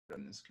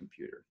on this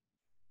computer.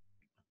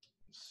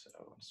 So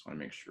I just want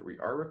to make sure we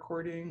are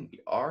recording. We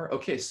are.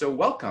 Okay, so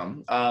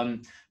welcome.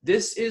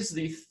 This is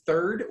the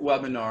third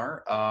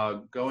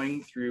webinar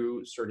going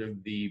through sort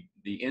of the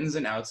ins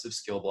and outs of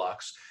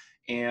SkillBlox.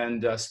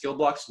 And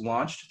SkillBlox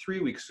launched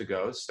 3 weeks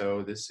ago,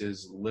 so this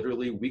is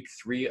literally week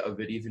 3 of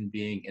it even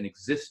being in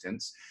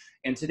existence.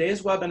 In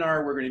today's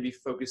webinar, we're going to be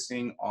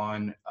focusing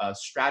on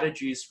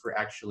strategies for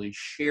actually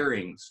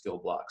sharing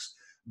SkillBlox,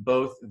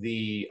 both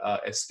the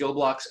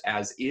SkillBlox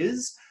as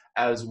is,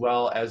 as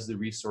well as the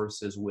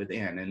resources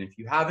within. And if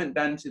you haven't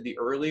been to the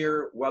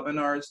earlier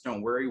webinars,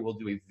 don't worry, we'll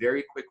do a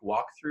very quick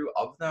walkthrough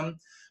of them.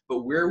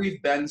 But where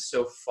we've been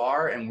so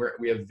far, and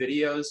we have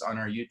videos on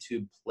our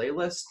YouTube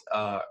playlist,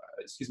 our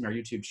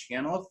YouTube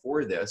channel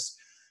for this.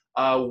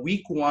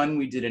 Week 1,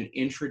 we did an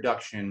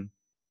introduction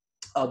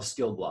of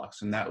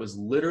SkillBlox, and that was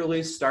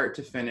literally start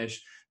to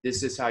finish.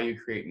 This is how you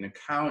create an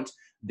account.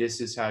 This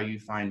is how you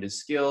find a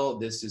skill.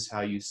 This is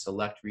how you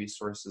select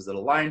resources that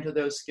align to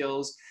those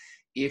skills.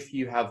 If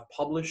you have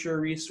publisher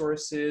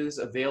resources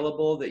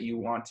available that you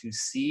want to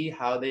see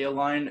how they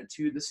align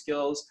to the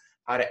skills,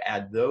 how to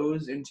add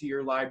those into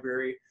your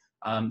library.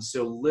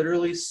 So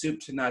literally soup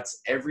to nuts,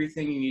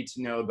 everything you need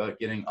to know about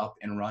getting up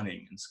and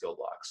running in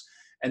SkillBlox.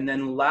 And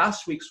then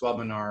last week's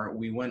webinar,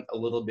 we went a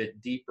little bit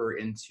deeper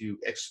into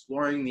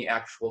exploring the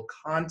actual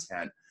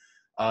content,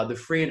 the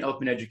free and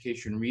open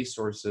education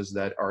resources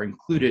that are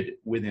included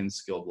within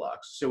SkillBlox.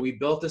 So we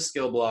built a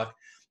SkillBlock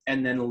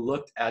and then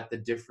looked at the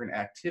different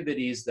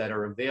activities that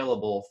are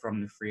available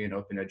from the free and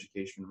open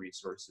education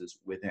resources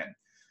within.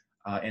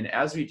 And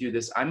as we do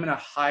this, I'm going to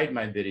hide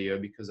my video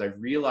because I've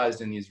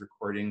realized in these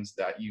recordings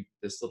that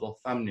this little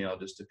thumbnail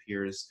just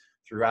appears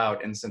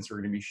throughout. And since we're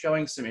going to be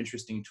showing some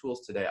interesting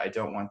tools today, I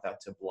don't want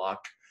that to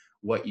block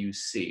what you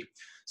see.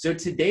 So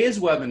today's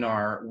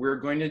webinar, we're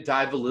going to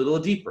dive a little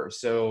deeper.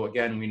 So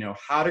again, we know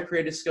how to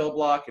create a skill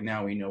block, and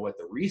now we know what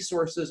the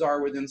resources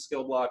are within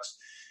SkillBlox.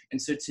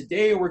 And so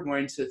today we're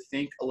going to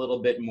think a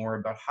little bit more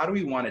about how do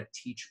we want to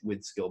teach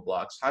with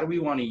SkillBlox? How do we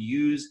want to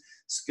use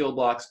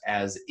SkillBlox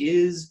as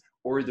is,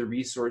 or the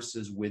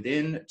resources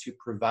within to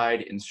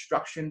provide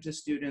instruction to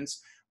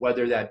students,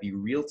 whether that be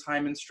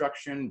real-time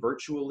instruction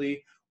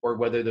virtually, or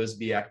whether those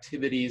be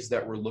activities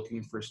that we're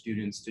looking for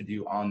students to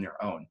do on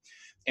their own.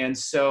 And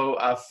so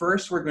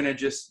first we're going to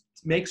just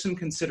make some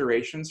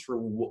considerations for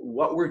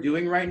what we're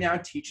doing right now,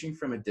 teaching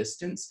from a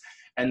distance,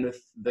 and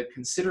the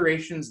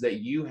considerations that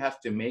you have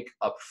to make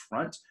up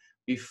front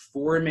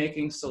before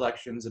making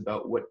selections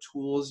about what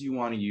tools you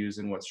want to use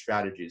and what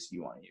strategies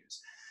you want to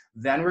use.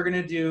 Then we're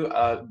going to do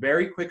a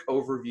very quick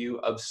overview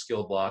of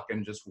SkillBlock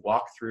and just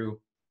walk through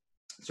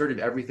sort of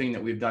everything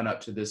that we've done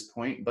up to this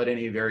point, but in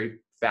a very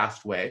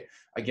fast way.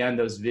 Again,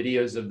 those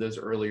videos of those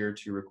earlier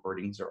 2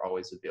 recordings are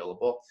always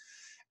available.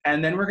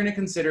 And then we're going to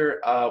consider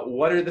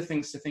what are the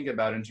things to think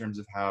about in terms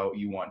of how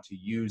you want to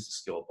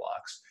use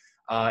SkillBlox.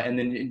 And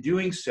then in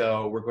doing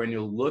so, we're going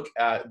to look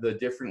at the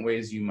different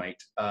ways you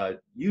might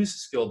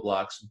use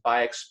SkillBlox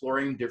by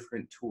exploring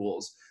different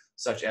tools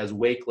such as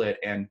Wakelet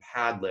and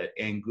Padlet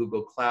and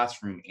Google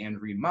Classroom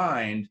and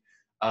Remind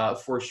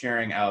for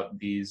sharing out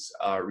these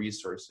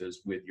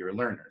resources with your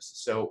learners.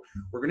 So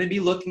we're going to be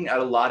looking at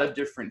a lot of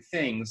different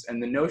things,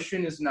 and the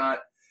notion is not,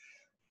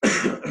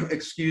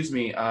 excuse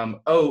me,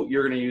 oh,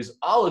 you're going to use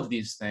all of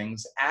these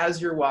things.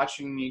 As you're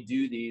watching me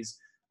do these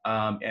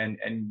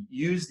and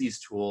use these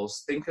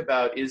tools, think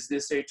about, is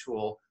this a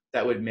tool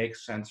that would make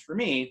sense for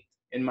me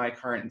in my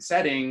current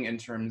setting in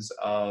terms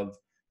of,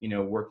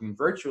 working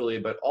virtually,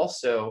 but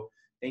also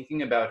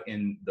thinking about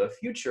in the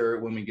future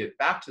when we get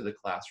back to the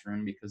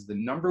classroom, because the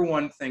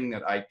 #1 thing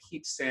that I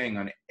keep saying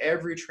on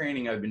every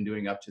training I've been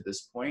doing up to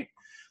this point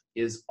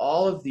is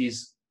all of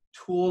these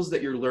tools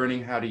that you're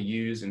learning how to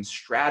use and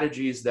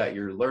strategies that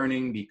you're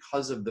learning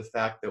because of the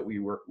fact that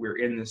we're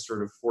in this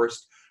sort of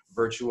forced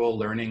virtual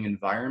learning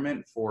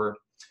environment for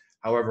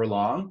however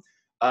long.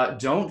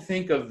 Don't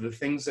think of the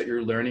things that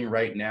you're learning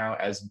right now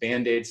as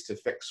band-aids to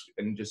fix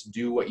and just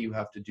do what you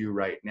have to do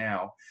right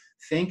now.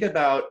 Think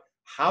about,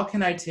 how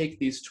can I take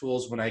these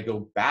tools when I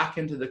go back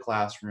into the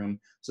classroom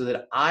so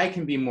that I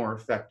can be more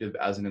effective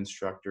as an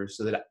instructor,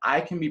 so that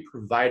I can be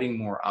providing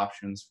more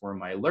options for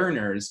my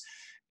learners,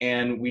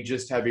 and we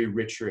just have a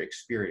richer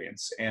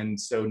experience. And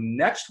so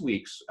next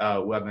week's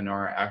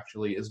webinar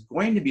actually is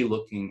going to be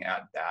looking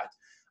at that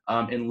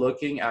and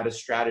looking at a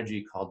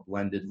strategy called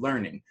blended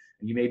learning.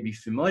 And you may be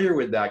familiar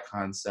with that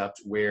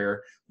concept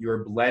where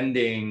you're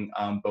blending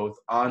both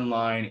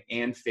online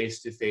and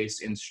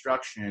face-to-face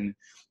instruction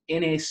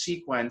in a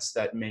sequence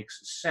that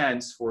makes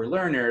sense for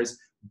learners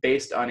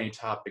based on a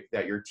topic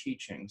that you're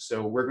teaching.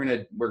 So we're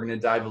gonna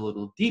dive a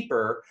little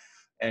deeper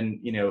and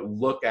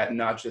look at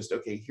not just,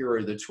 okay, here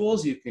are the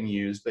tools you can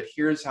use, but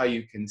here's how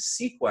you can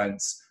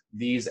sequence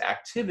these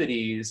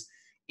activities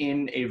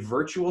in a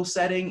virtual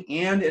setting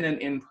and in an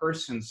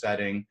in-person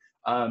setting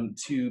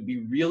to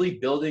be really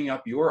building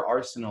up your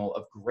arsenal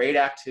of great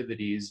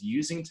activities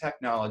using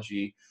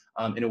technology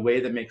in a way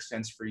that makes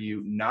sense for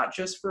you, not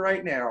just for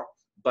right now,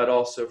 but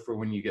also for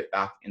when you get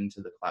back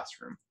into the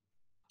classroom.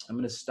 I'm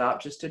going to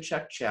stop just to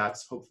check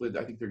chats. Hopefully,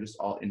 I think they're just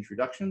all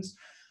introductions.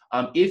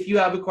 If you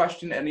have a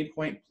question at any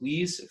point,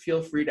 please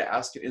feel free to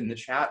ask it in the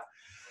chat.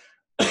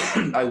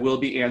 I will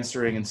be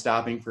answering and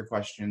stopping for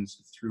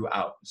questions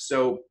throughout.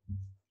 So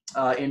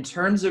in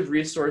terms of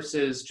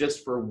resources,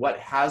 just for what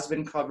has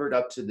been covered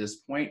up to this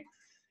point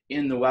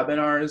in the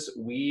webinars,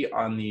 we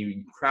on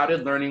the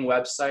Crowded Learning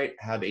website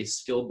have a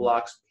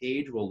SkillBlox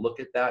page. We'll look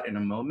at that in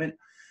a moment.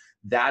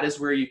 That is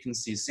where you can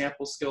see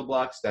sample skill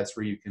blocks. That's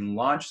where you can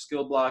launch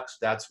skill blocks.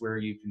 That's where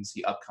you can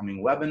see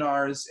upcoming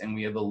webinars. And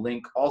we have a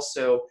link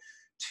also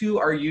to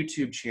our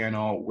YouTube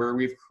channel where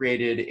we've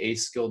created a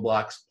skill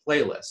blocks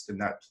playlist. And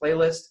that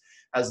playlist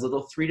has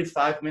little 3 to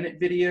 5 minute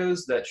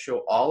videos that show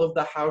all of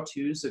the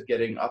how-tos of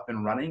getting up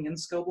and running in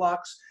skill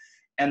blocks.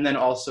 And then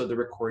also the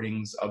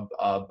recordings of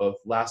both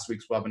last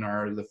week's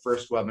webinar, the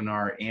first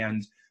webinar,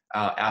 and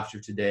after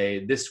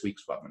today, this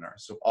week's webinar.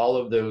 So all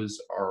of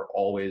those are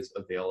always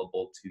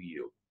available to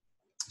you.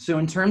 So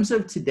in terms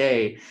of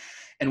today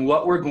and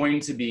what we're going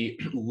to be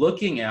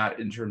looking at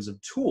in terms of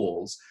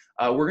tools,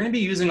 we're going to be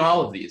using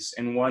all of these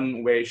in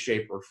one way,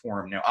 shape, or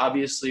form. Now,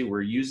 obviously,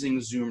 we're using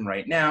Zoom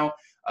right now.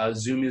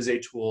 Zoom is a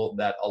tool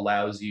that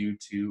allows you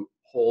to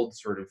hold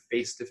sort of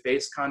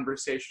face-to-face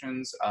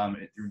conversations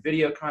through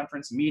video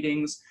conference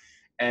meetings.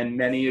 And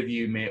many of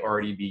you may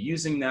already be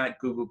using that.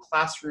 Google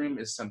Classroom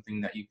is something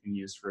that you can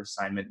use for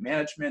assignment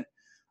management.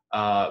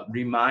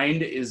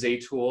 Remind is a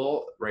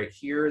tool right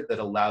here that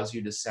allows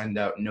you to send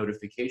out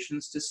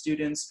notifications to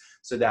students.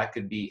 So that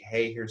could be,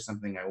 hey, here's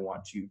something I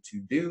want you to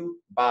do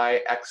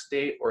by X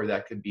date, or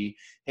that could be,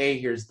 hey,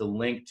 here's the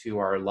link to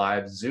our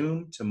live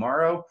Zoom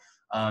tomorrow.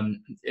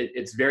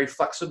 It's very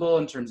flexible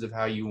in terms of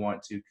how you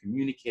want to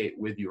communicate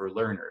with your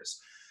learners.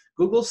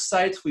 Google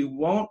Sites, we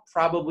won't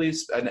probably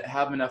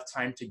have enough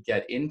time to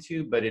get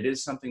into, but it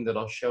is something that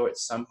I'll show at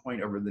some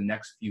point over the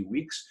next few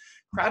weeks.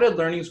 Crowded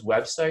Learning's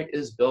website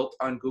is built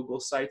on Google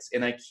Sites,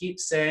 and I keep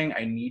saying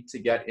I need to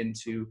get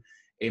into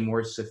a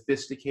more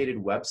sophisticated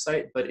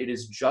website, but it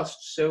is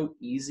just so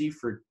easy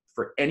for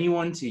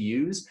anyone to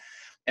use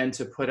and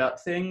to put up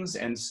things.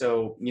 And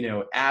so, you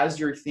know, as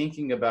you're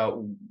thinking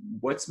about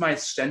what's my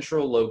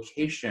central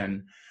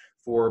location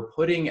for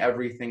putting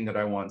everything that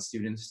I want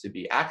students to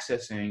be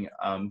accessing,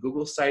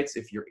 Google Sites,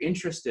 if you're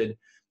interested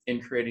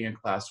in creating a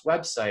class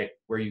website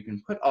where you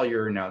can put all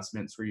your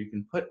announcements, where you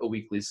can put a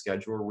weekly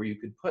schedule, where you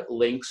could put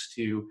links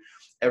to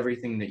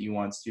everything that you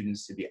want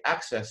students to be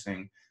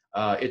accessing,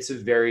 it's a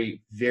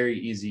very, very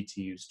easy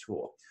to use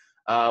tool.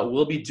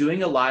 We'll be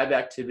doing a live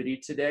activity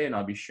today, and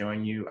I'll be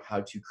showing you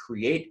how to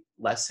create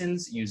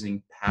lessons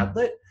using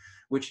Padlet,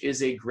 which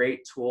is a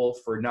great tool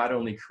for not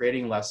only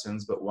creating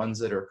lessons, but ones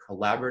that are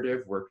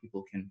collaborative, where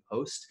people can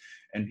post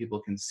and people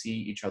can see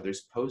each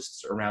other's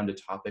posts around a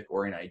topic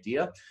or an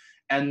idea.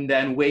 And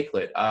then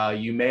Wakelet.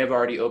 You may have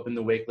already opened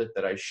the Wakelet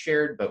that I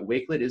shared, but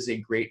Wakelet is a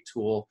great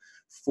tool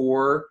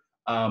for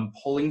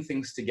pulling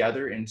things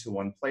together into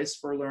one place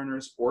for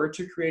learners, or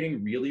to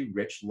creating really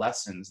rich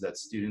lessons that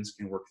students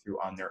can work through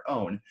on their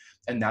own.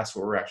 And that's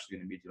what we're actually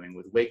going to be doing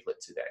with Wakelet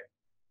today.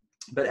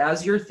 But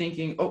as you're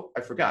thinking, oh,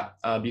 I forgot,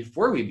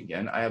 before we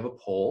begin, I have a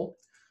poll.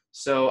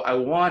 So I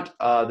want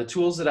the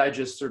tools that I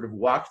just sort of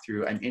walked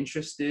through, I'm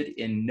interested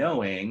in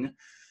knowing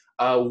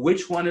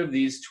which one of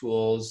these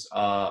tools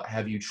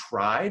have you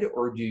tried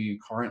or do you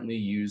currently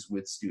use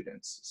with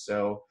students?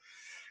 So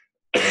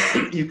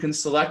you can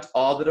select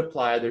all that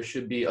apply. There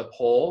should be a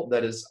poll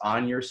that is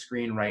on your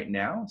screen right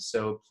now.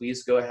 So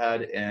please go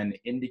ahead and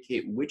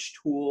indicate which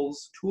tool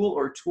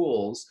or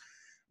tools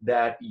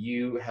that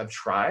you have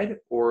tried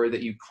or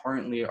that you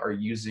currently are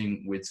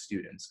using with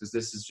students, because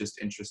this is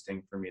just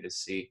interesting for me to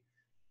see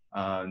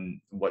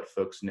what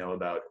folks know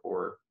about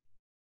or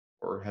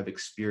have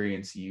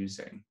experience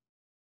using.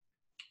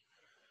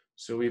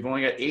 So we've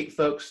only got 8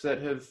 folks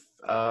that have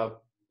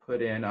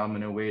put in. I'm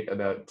going to wait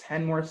about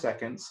 10 more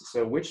seconds.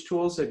 So which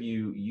tools have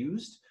you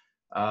used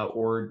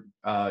or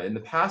in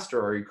the past,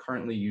 or are you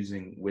currently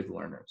using with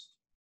learners?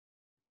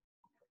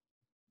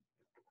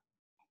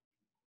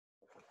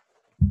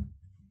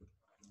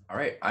 All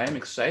right, I am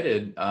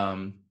excited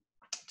to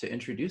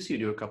introduce you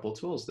to a couple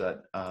tools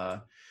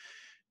that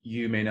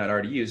you may not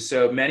already use.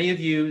 So many of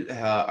you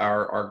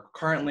are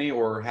currently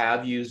or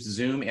have used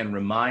Zoom and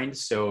Remind.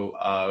 So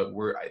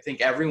I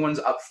think everyone's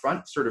up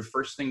front, sort of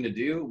first thing to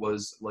do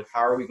was like,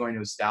 how are we going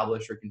to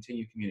establish or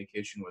continue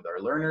communication with our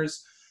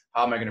learners?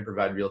 How am I going to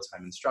provide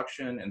real-time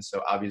instruction? And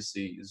so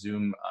obviously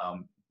Zoom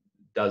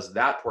does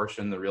that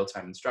portion, the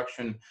real-time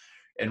instruction.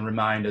 And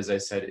Remind, as I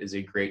said, is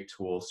a great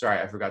tool. Sorry,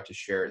 I forgot to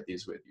share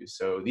these with you.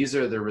 So these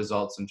are the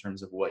results in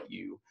terms of what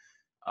you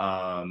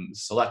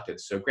selected.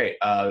 So great.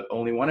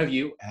 Only one of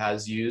you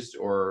has used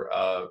or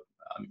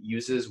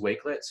uses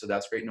Wakelet, so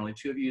that's great. And only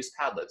 2 of you use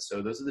Padlet.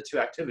 So those are the 2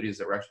 activities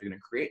that we're actually going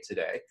to create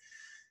today.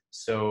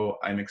 So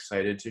I'm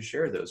excited to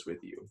share those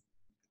with you.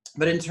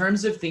 But in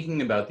terms of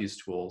thinking about these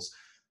tools,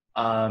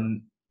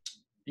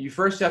 You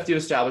first have to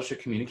establish a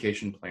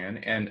communication plan.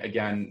 And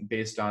again,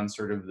 based on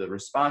sort of the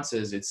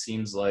responses, it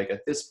seems like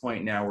at this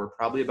point now, we're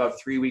probably about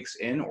 3 weeks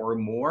in or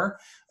more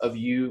of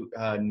you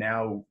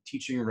now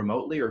teaching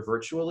remotely or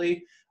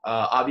virtually.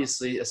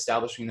 Obviously,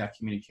 establishing that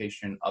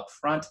communication up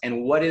front,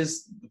 and what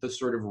is the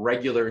sort of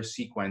regular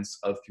sequence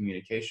of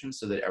communication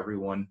so that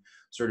everyone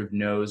sort of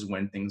knows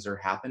when things are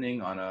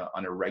happening on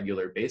a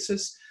regular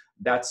basis.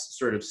 That's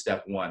sort of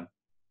step one.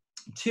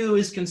 Two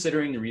is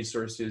considering the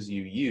resources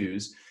you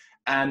use.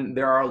 And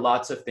there are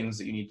lots of things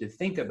that you need to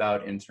think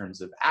about in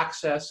terms of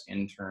access,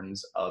 in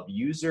terms of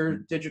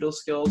user digital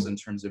skills, in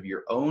terms of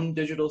your own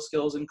digital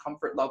skills and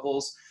comfort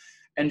levels,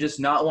 and just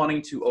not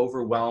wanting to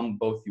overwhelm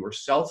both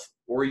yourself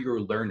or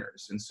your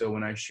learners. And so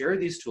when I share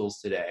these tools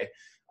today,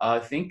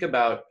 think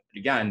about,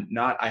 again,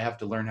 not I have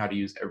to learn how to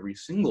use every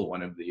single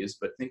one of these,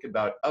 but think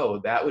about, oh,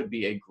 that would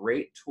be a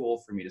great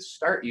tool for me to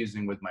start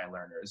using with my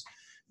learners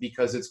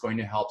because it's going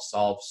to help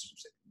solve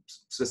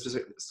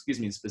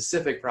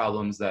specific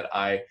problems that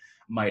I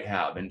might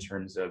have in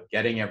terms of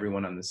getting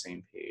everyone on the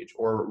same page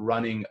or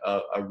running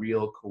a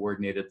real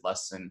coordinated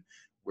lesson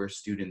where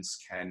students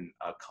can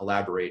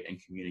collaborate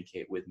and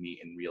communicate with me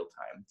in real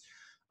time.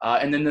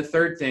 And then the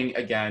third thing,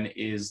 again,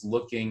 is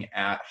looking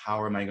at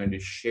how am I going to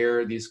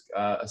share these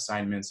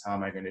assignments, how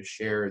am I going to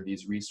share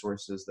these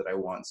resources that I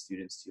want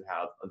students to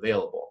have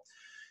available.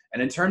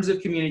 And in terms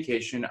of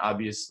communication,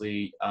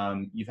 obviously,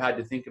 you've had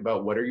to think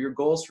about what are your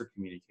goals for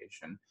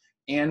communication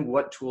and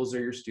what tools are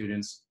your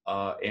students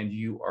and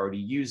you already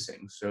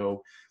using.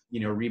 So, you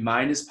know,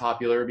 Remind is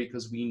popular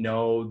because we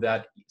know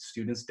that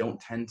students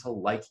don't tend to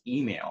like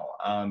email.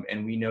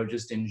 And we know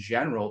just in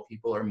general,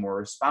 people are more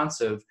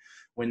responsive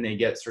when they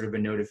get sort of a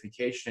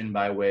notification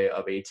by way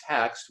of a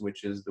text,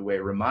 which is the way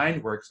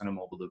Remind works on a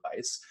mobile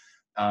device,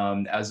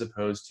 as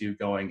opposed to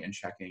going and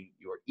checking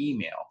your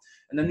email.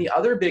 And then the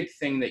other big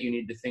thing that you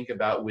need to think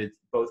about with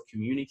both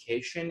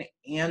communication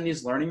and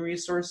these learning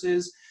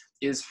resources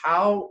is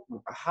how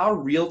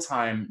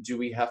real-time do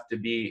we have to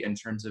be in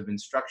terms of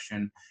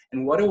instruction,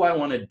 and what do I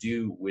want to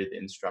do with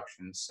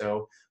instruction?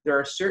 So there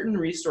are certain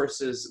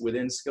resources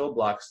within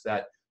SkillBlox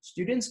that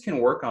students can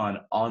work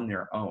on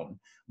their own.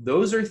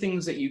 Those are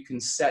things that you can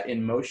set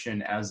in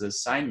motion as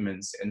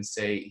assignments and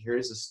say,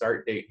 here's a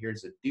start date,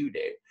 here's a due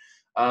date.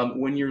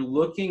 When you're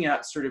looking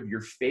at sort of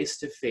your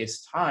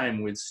face-to-face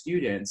time with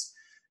students,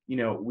 you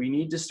know, we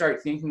need to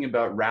start thinking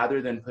about,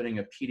 rather than putting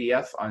a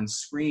PDF on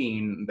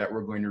screen that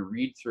we're going to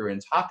read through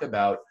and talk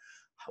about,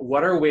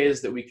 what are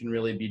ways that we can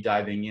really be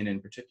diving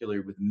in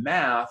particular with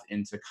math,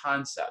 into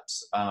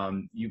concepts.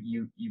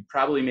 You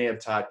probably may have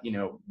taught, you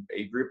know,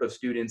 a group of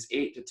students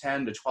 8 to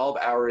 10 to 12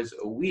 hours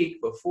a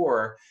week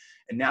before,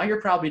 and now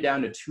you're probably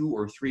down to 2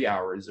 or 3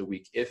 hours a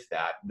week, if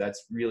that.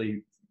 That's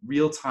really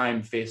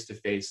real-time,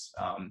 face-to-face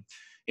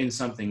in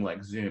something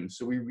like Zoom.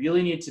 So we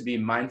really need to be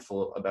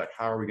mindful about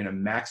how are we going to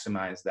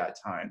maximize that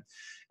time.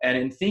 And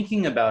in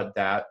thinking about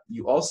that,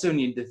 you also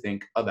need to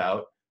think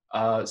about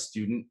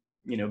student,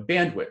 you know,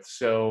 bandwidth.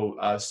 So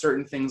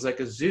certain things like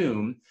a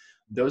Zoom,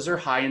 those are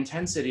high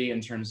intensity in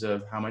terms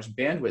of how much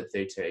bandwidth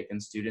they take,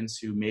 and students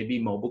who may be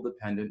mobile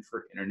dependent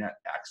for internet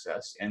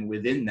access, and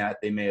within that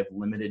they may have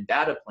limited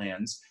data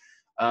plans.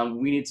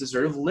 We need to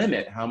sort of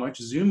limit how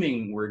much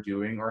Zooming we're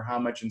doing or how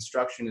much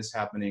instruction is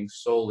happening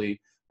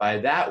solely by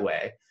that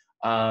way.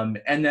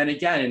 And then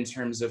again, in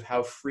terms of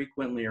how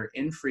frequently or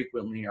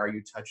infrequently are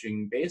you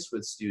touching base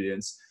with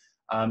students,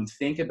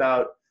 think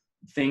about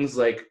things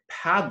like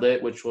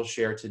Padlet, which we'll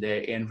share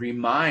today, and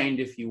Remind,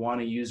 if you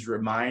want to use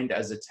Remind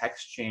as a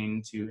text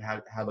chain to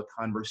have a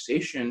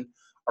conversation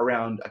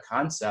around a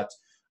concept.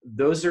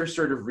 Those are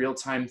sort of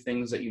real-time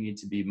things that you need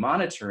to be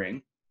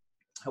monitoring.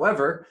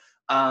 However,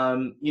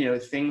 you know,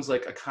 things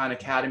like a Khan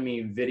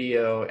Academy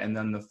video and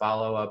then the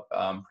follow-up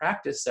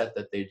practice set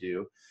that they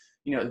do,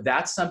 you know,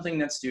 that's something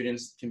that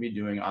students can be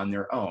doing on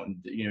their own.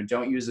 You know,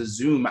 don't use a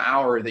Zoom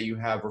hour that you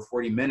have, or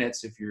 40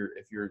 minutes if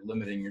you're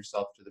limiting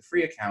yourself to the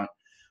free account.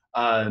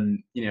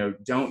 You know,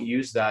 don't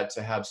use that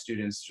to have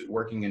students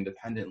working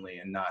independently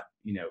and not,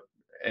 you know,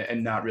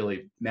 and not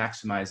really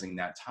maximizing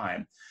that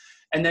time.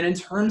 And then in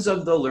terms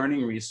of the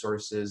learning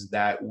resources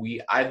that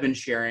I've been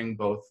sharing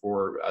both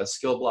for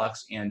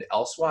SkillBlox and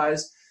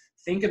elsewise,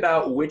 think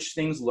about which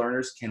things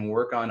learners can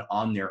work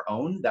on their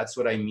own. That's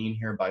what I mean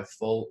here by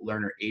full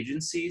learner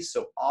agency.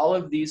 So all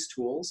of these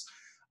tools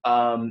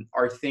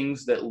are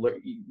things that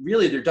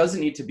really, there doesn't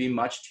need to be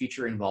much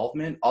teacher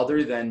involvement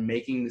other than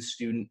making the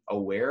student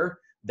aware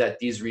that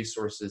these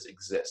resources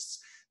exist.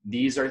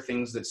 These are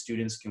things that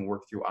students can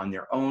work through on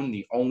their own.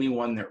 The only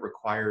one that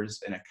requires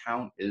an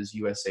account is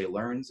USA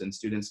Learns, and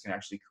students can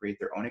actually create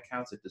their own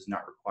accounts. It does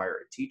not require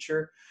a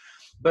teacher.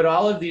 But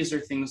all of these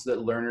are things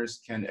that learners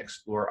can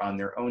explore on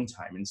their own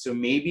time. And so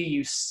maybe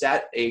you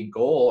set a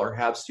goal or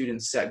have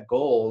students set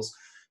goals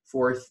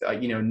for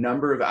you know,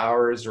 number of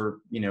hours or,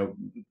 you know,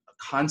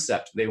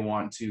 concept they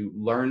want to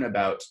learn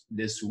about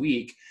this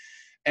week,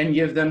 and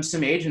give them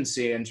some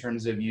agency in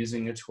terms of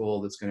using a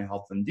tool that's going to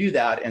help them do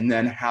that, and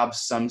then have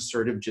some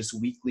sort of just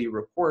weekly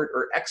report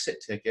or exit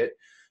ticket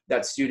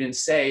that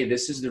students say,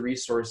 this is the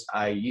resource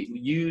I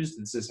used,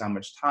 this is how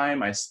much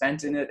time I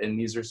spent in it, and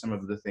these are some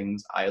of the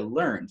things I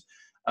learned.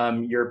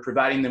 You're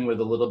providing them with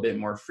a little bit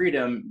more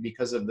freedom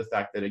because of the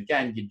fact that,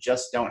 again, you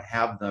just don't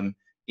have them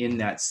in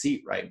that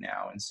seat right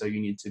now. And so you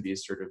need to be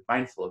sort of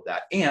mindful of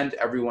that. And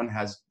everyone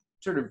has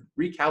sort of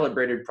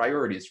recalibrated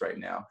priorities right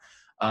now.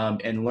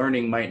 And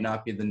learning might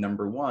not be the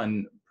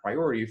 #1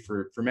 priority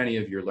for many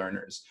of your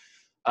learners.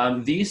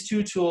 These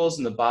two tools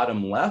in the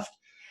bottom left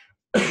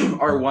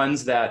are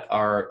ones that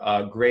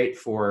are great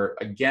for,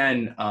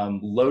 again,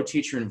 low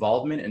teacher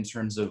involvement in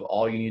terms of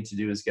all you need to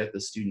do is get the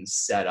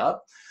students set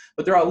up.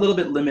 But they're a little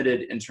bit limited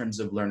in terms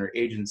of learner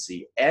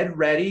agency.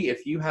 EdReady,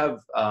 if you have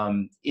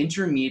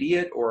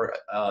intermediate or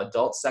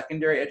adult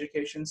secondary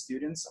education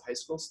students, high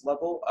school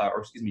level, or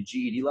excuse me,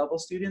 GED level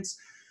students,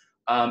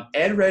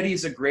 EdReady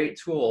is a great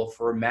tool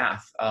for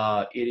math.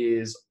 It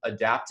is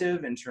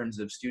adaptive in terms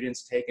of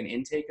students take an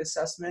intake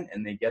assessment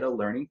and they get a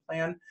learning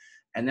plan,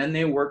 and then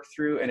they work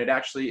through, and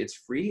it's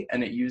free,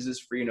 and it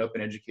uses free and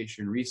open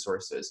education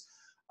resources.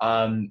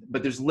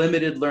 But there's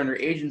limited learner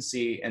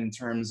agency in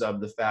terms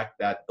of the fact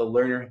that the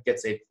learner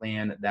gets a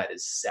plan that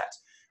is set.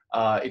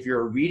 If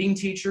you're a reading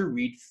teacher,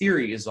 Read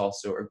Theory is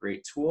also a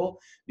great tool,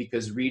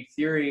 because Read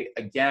Theory,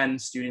 again,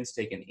 students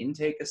take an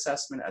intake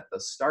assessment at the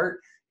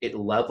start. It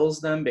levels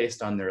them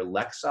based on their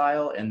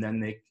Lexile, and then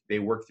they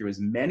work through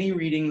as many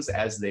readings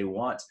as they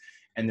want.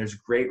 And there's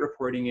great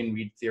reporting in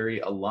Read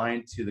Theory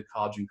aligned to the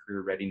college and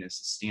career readiness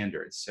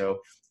standards. So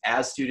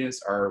as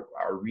students are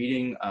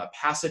reading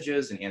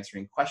passages and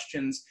answering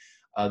questions,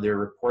 their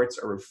reports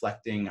are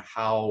reflecting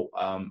how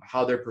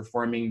they're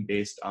performing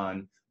based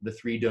on the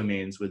 3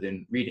 domains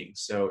within reading.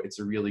 So it's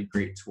a really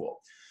great tool.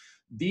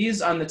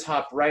 These on the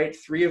top right,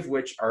 3 of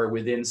which are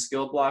within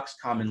SkillBlox.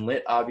 Common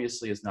Lit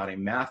obviously is not a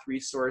math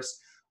resource.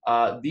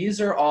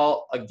 These are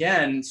all,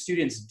 again,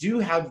 students do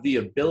have the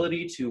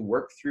ability to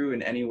work through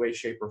in any way,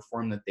 shape, or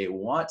form that they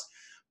want.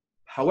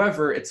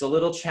 However, it's a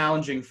little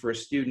challenging for a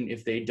student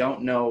if they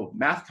don't know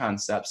math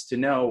concepts to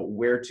know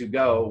where to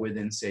go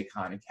within, say,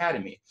 Khan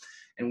Academy.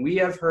 And we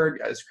have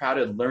heard as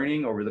Crowded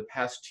Learning over the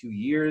past 2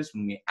 years,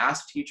 when we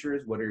ask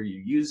teachers, what are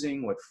you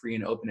using? What free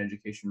and open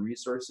education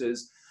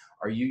resources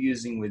are you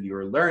using with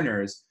your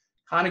learners?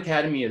 Khan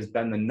Academy has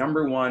been the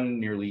 #1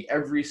 nearly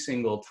every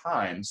single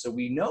time. So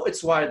we know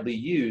it's widely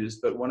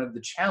used, but one of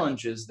the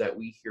challenges that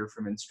we hear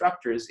from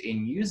instructors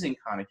in using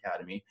Khan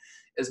Academy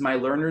is my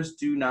learners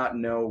do not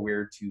know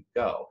where to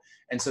go.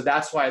 And so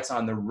that's why it's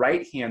on the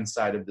right-hand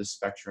side of the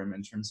spectrum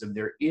in terms of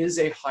there is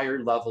a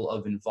higher level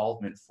of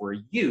involvement for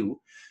you,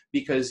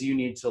 because you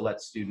need to let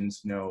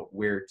students know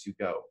where to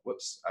go.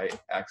 Whoops, I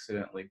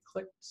accidentally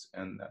clicked,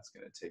 and that's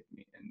going to take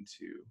me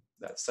into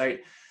that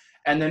site.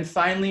 And then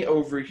finally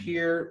over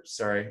here,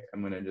 sorry, I'm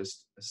going to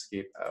just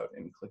escape out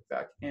and click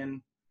back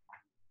in.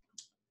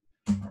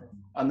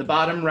 On the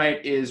bottom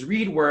right is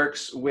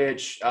ReadWorks,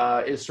 which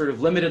is sort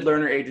of limited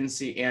learner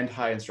agency and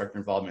high instructor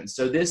involvement.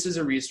 So this is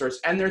a resource,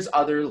 and there's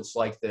others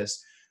like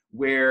this,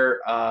 where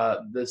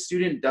the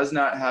student does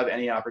not have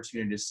any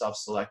opportunity to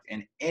self-select,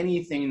 and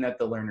anything that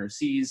the learner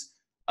sees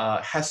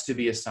has to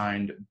be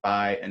assigned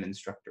by an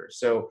instructor.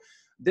 So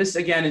this,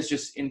 again, is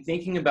just in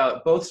thinking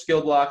about both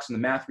SkillBlox and the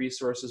math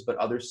resources, but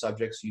other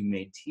subjects you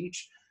may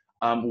teach.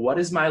 What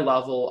is my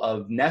level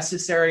of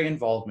necessary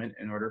involvement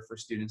in order for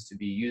students to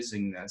be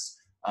using this?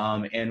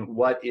 And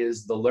what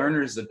is the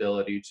learner's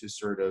ability to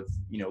sort of,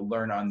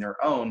 learn on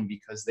their own,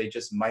 because they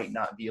just might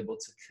not be able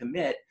to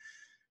commit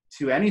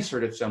to any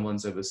sort of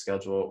semblance of a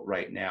schedule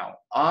right now.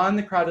 On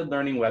the Crowded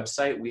Learning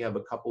website, we have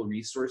a couple of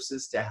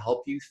resources to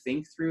help you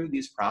think through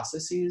these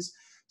processes.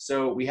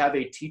 So we have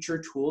a teacher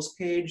tools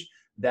page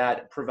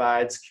that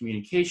provides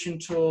communication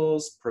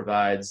tools,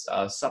 provides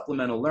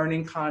supplemental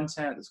learning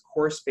content,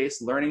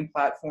 course-based learning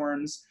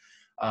platforms,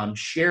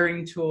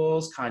 sharing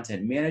tools,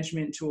 content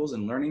management tools,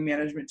 and learning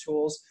management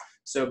tools.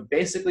 So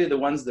basically the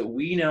ones that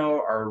we know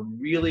are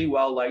really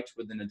well liked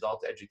within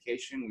adult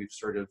education. We've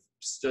sort of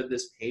stood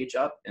this page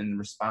up in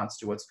response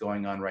to what's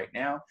going on right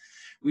now.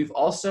 We've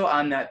also,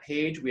 on that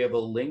page, we have a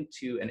link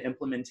to an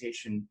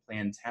implementation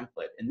plan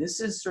template. And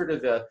this is sort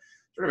of a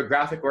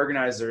graphic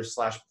organizer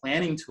 /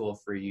 planning tool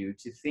for you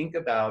to think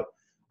about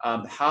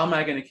how am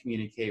I going to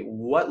communicate,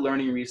 what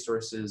learning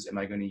resources am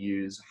I going to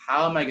use,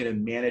 how am I going to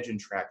manage and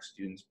track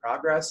students'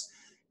 progress,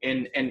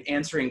 and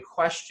answering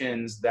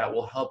questions that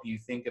will help you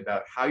think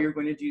about how you're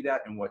going to do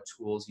that and what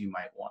tools you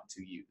might want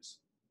to use.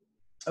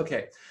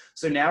 Okay,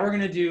 so now we're going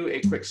to do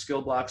a quick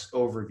SkillBlox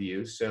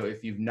overview. So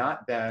if you've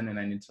not been, and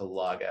I need to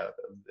log out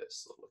of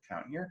this little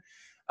account here,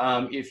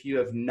 if you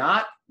have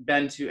not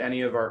been to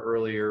any of our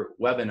earlier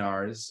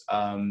webinars,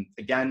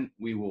 again,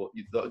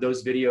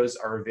 those videos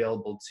are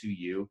available to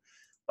you,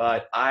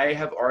 but I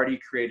have already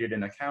created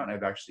an account.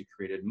 I've actually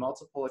created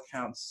multiple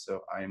accounts,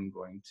 so I'm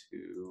going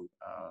to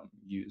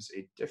use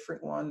a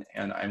different one,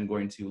 and I'm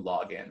going to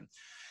log in.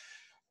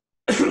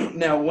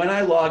 Now, when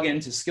I log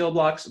into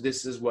SkillBlox,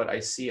 this is what I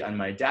see on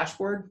my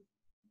dashboard.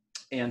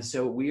 And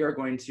so we are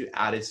going to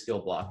add a skill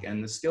block.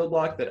 And the skill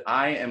block that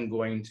I am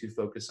going to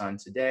focus on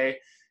today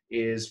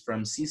is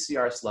from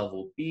CCRS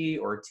level B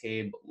or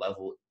TABE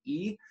level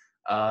E,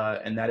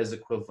 and that is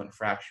equivalent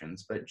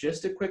fractions. But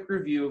just a quick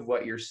review of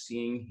what you're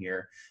seeing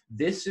here.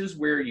 This is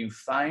where you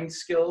find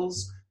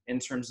skills in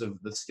terms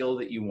of the skill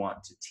that you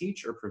want to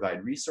teach or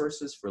provide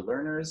resources for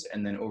learners.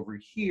 And then over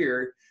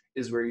here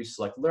is where you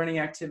select learning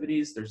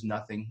activities. There's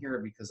nothing here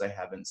because I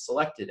haven't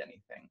selected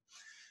anything.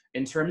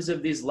 In terms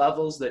of these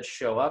levels that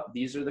show up,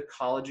 these are the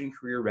college and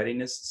career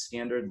readiness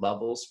standard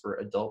levels for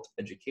adult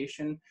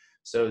education.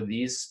 So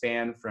these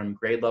span from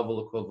grade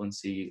level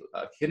equivalency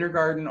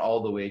kindergarten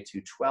all the way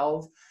to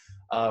 12.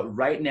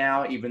 Right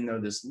now, even though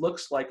this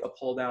looks like a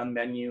pull down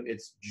menu,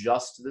 it's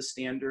just the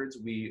standards.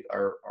 We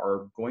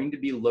are going to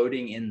be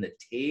loading in the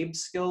TABE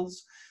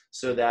skills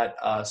so that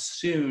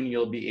soon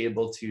you'll be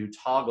able to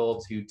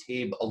toggle to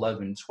TABE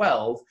 11,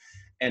 12.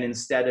 And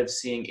instead of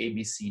seeing A,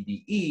 B, C,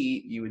 D,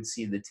 E, you would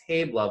see the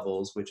TABE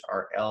levels, which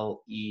are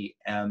L, E,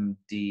 M,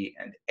 D,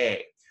 and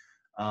A.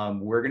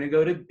 We're going to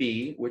go to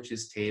B, which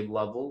is TABE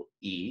level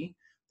E,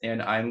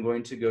 and I'm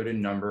going to go to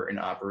number and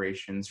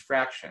operations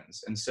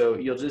fractions. And so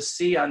you'll just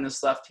see on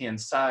this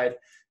left-hand side,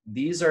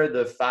 these are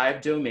the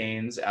 5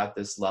 domains at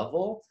this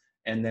level.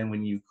 And then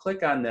when you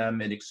click on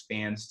them, it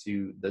expands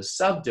to the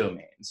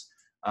subdomains.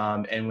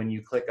 And when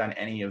you click on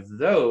any of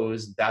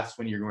those, that's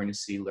when you're going to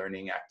see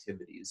learning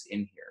activities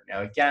in here.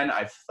 Now, again,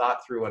 I've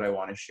thought through what I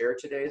want to share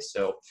today.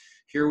 So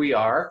here we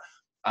are.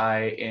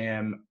 I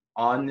am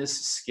on this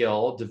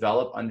skill,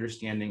 develop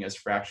understanding as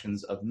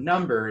fractions of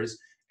numbers.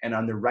 And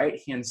on the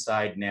right-hand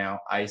side now,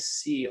 I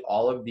see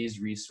all of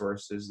these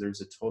resources.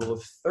 There's a total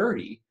of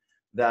 30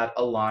 that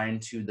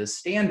align to the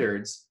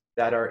standards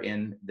that are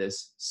in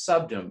this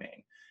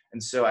subdomain.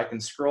 And so I can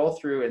scroll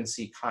through and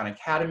see Khan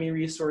Academy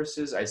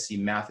resources, I see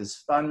Math is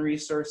Fun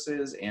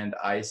resources, and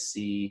I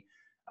see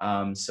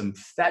some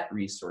PhET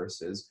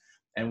resources.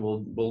 And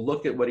we'll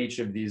look at what each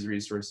of these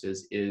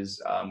resources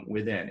is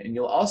within. And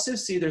you'll also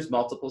see there's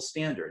multiple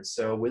standards.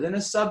 So within a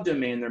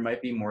subdomain, there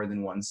might be more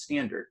than one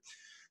standard.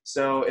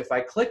 So if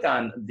I click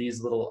on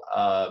these little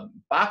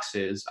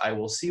boxes, I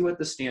will see what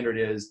the standard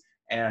is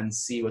and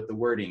see what the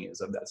wording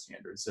is of that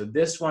standard. So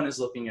this one is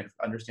looking at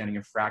understanding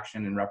a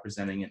fraction and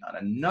representing it on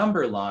a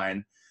number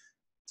line.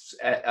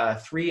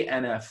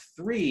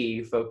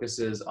 3NF3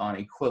 focuses on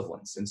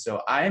equivalence. And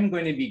so I am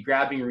going to be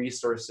grabbing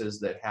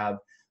resources that have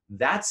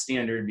that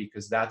standard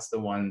because that's the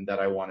one that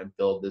I want to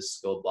build this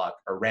skill block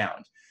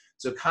around.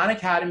 So Khan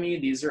Academy,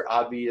 these are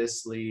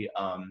obviously,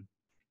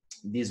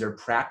 these are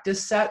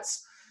practice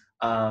sets.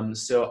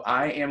 So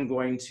I am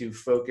going to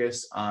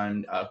focus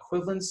on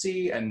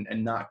equivalency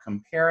and not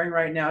comparing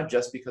right now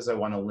just because I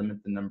want to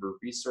limit the number of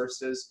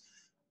resources.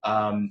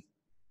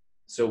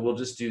 So we'll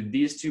just do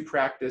these 2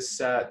 practice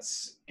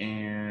sets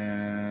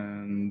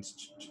and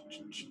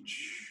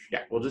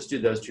yeah, we'll just do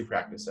those 2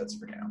 practice sets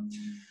for now.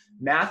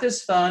 Math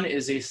is Fun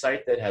is a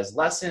site that has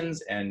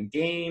lessons and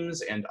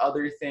games and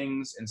other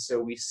things. And so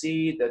we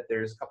see that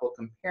there's a couple of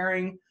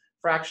comparing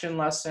fraction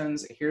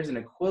lessons. Here's an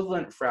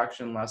equivalent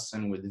fraction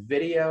lesson with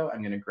video.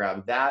 I'm going to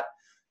grab that.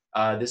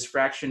 This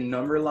fraction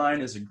number line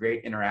is a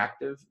great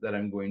interactive that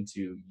I'm going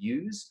to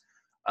use.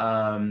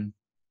 We'll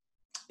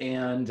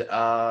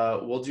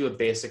do a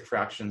basic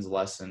fractions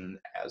lesson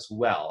as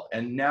well.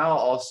 And now I'll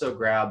also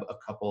grab a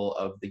couple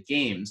of the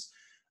games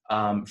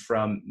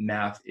from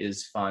Math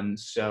is Fun.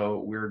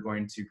 So we're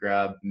going to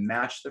grab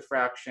Match the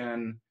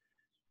Fraction,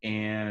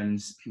 and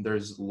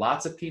there's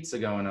lots of pizza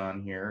going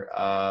on here.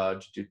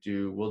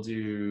 We'll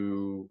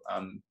do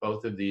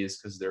both of these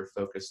because they're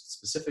focused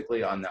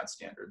specifically on that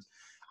standard.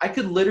 I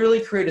could literally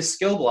create a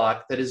skill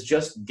block that is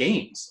just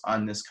games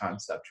on this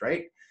concept,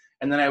 right?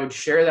 And then I would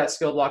share that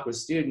skill block with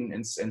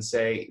students and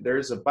say,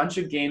 there's a bunch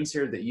of games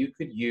here that you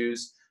could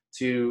use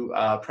to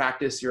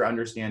practice your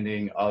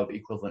understanding of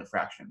equivalent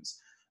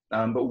fractions.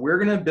 But we're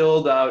gonna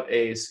build out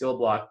a skill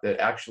block that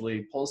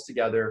actually pulls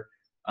together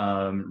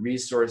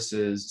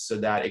resources so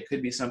that it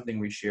could be something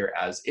we share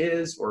as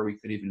is, or we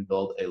could even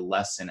build a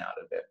lesson out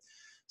of it.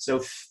 So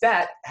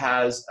PhET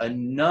has a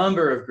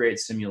number of great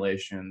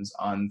simulations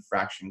on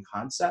fraction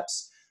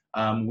concepts.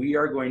 We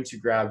are going to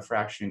grab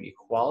fraction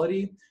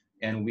equality,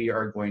 and we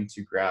are going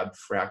to grab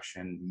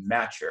fraction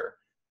matcher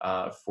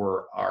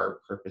for our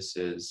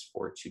purposes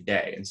for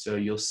today. And so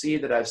you'll see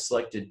that I've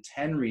selected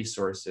 10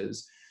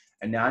 resources.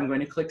 And now I'm going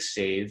to click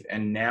Save,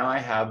 and now I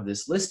have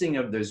this listing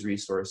of those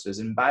resources.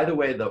 And by the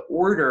way, the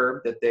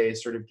order that they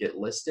sort of get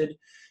listed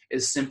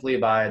is simply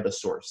by the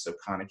source. So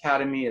Khan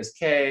Academy is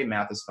K,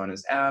 Math is Fun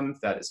is M,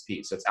 PhET is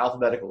P. So it's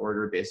alphabetical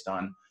order based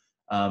on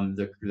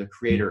the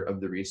creator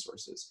of the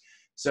resources.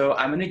 So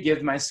I'm going to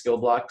give my skill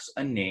blocks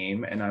a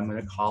name, and I'm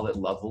going to call it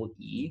level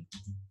E,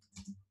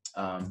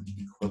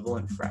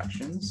 equivalent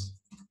fractions.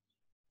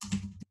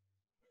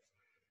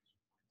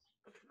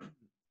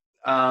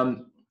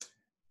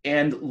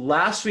 And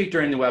last week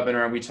during the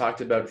webinar, we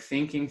talked about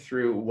thinking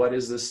through what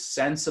is the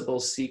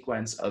sensible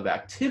sequence of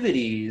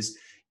activities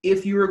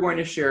if you were going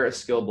to share a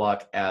skill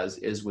block as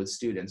is with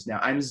students. Now,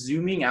 I'm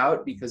zooming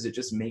out because it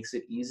just makes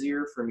it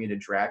easier for me to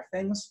drag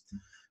things.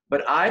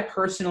 But I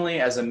personally,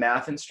 as a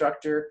math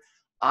instructor,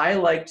 I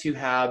like to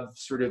have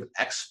sort of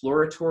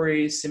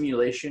exploratory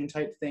simulation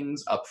type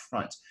things up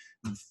front.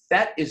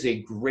 That is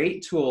a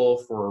great tool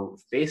for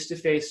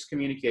face-to-face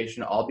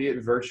communication,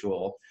 albeit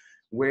virtual,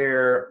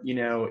 where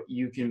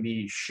you can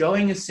be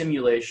showing a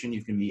simulation,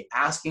 you can be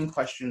asking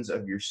questions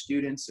of your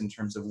students in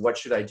terms of what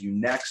should I do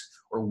next,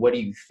 or what do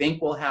you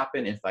think will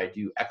happen if I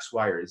do X,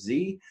 Y, or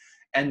Z,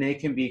 and they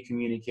can be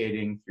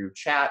communicating through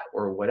chat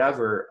or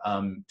whatever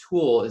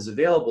tool is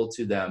available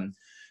to them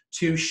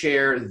to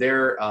share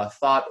their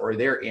thought or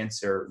their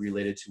answer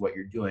related to what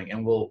you're doing.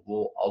 And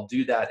I'll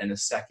do that in a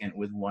second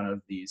with one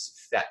of these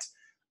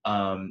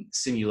PhET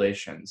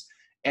simulations.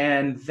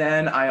 And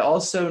then I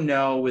also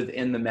know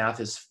within the Math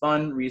is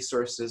Fun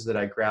resources that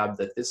I grabbed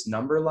that this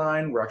number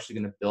line, we're actually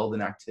going to build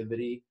an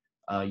activity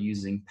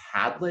using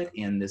Padlet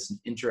and this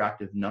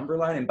interactive number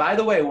line. And by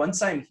the way,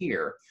 once I'm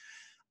here,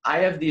 I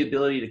have the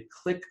ability to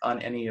click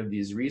on any of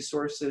these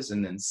resources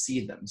and then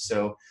see them.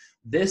 So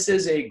this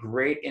is a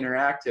great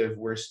interactive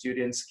where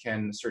students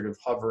can sort of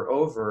hover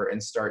over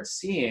and start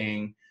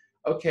seeing,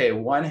 okay,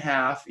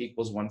 1/2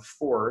 equals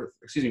 1/4,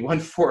 excuse me,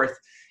 1/4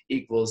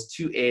 equals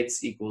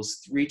 2/8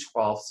 equals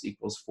 3/12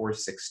 equals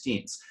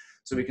 4/16.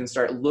 So we can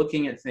start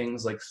looking at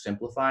things like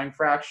simplifying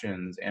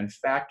fractions and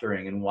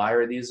factoring and why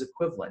are these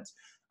equivalent,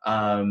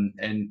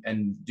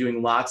 and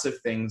doing lots of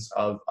things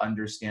of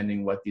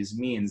understanding what these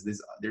means.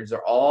 These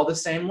are all the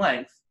same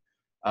length.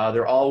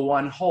 They're all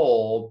one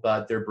whole,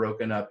 but they're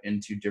broken up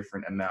into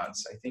different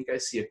amounts. I think I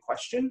see a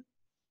question.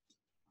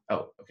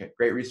 Oh, okay,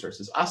 great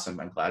resources. Awesome,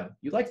 I'm glad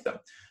you like them.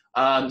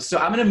 So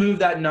I'm gonna move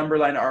that number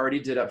line I already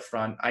did up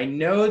front. I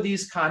know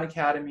these Khan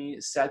Academy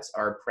sets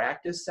are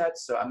practice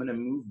sets, so I'm gonna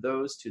move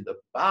those to the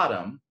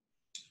bottom.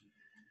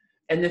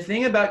 And the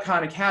thing about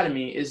Khan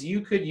Academy is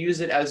you could use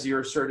it as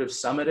your sort of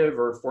summative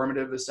or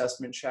formative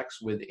assessment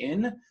checks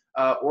within,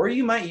 or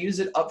you might use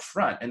it up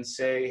front and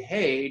say,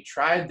 hey,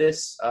 try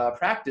this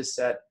practice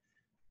set.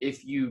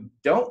 If you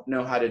don't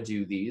know how to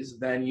do these,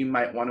 then you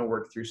might want to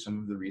work through some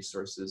of the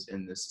resources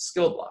in this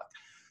skill block.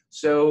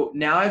 So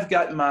now I've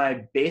got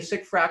my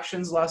basic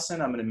fractions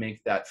lesson. I'm going to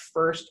make that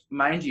first.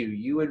 Mind you,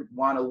 you would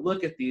want to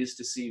look at these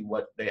to see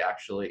what they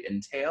actually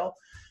entail.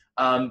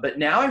 But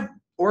now I've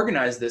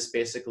organized this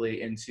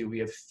basically into, we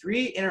have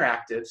 3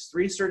 interactives,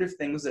 3 sort of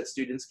things that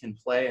students can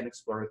play and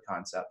explore with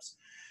concepts.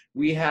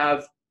 We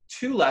have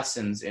 2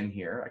 lessons in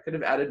here. I could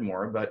have added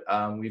more, but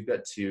we've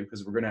got 2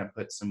 because we're going to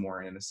put some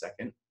more in a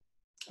second.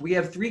 We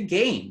have 3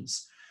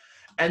 games,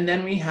 and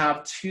then we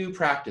have 2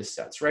 practice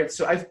sets, right?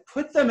 So I've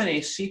put them in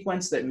a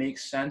sequence that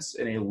makes sense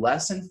in a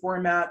lesson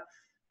format,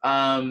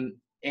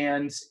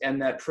 and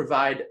that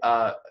provide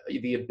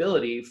the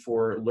ability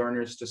for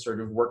learners to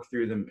sort of work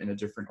through them in a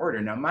different order.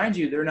 Now, mind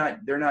you,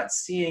 they're not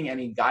seeing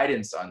any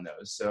guidance on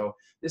those. So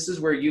this is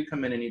where you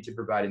come in and need to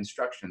provide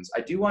instructions.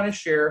 I do want to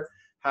share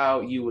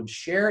how you would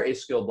share a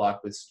skill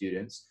block with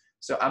students.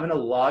 So I'm going to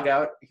log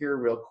out here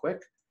real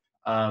quick.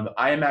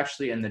 I am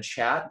actually in the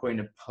chat going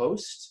to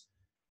post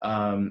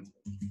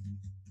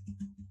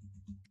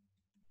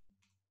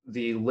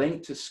the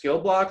link to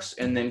SkillBlox,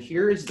 and then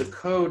here is the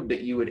code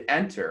that you would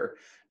enter.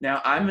 Now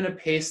I'm going to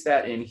paste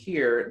that in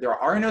here. There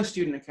are no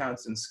student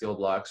accounts in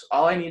SkillBlox.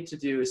 All I need to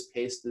do is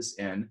paste this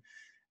in,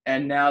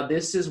 and now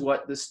this is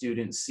what the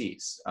student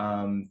sees.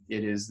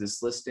 It is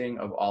this listing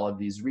of all of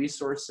these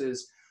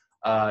resources.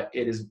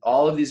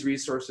 All of these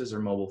resources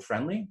are mobile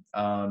friendly,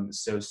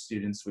 so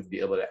students would be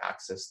able to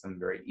access them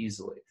very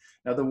easily.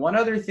 Now, the one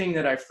other thing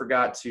that I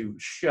forgot to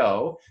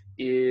show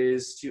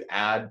is to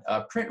add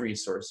print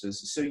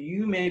resources. So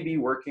you may be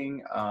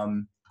working,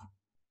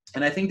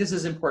 and I think this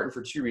is important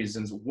for 2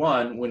 reasons.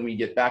 One, when we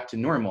get back to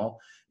normal,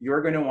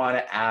 you're going to want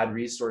to add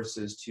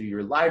resources to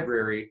your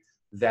library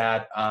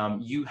that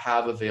you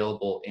have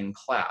available in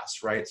class,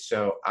 right?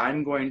 So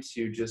I'm going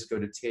to just go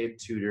to Tabe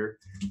Tutor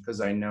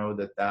because I know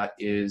that that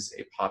is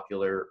a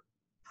popular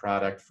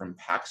product from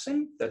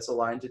Paxson that's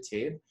aligned to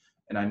Tabe,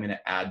 and I'm going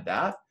to add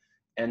that.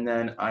 And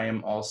then I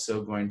am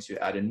also going to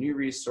add a new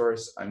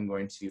resource. I'm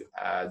going to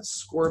add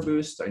Score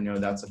Boost. I know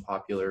that's a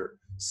popular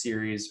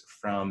series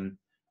from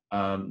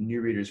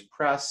New Readers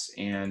Press,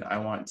 and I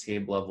want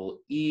Tabe Level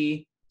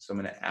E. So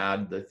I'm going to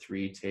add the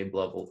 3 Tabe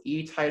Level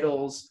E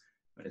titles.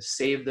 I'm going to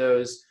save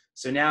those.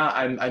 So now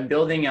I'm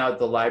building out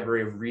the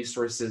library of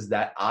resources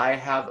that I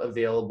have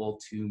available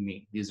to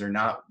me. These are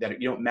not,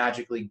 that you don't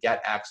magically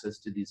get access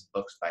to these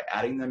books by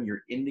adding them.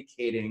 You're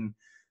indicating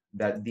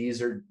that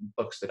these are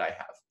books that I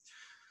have.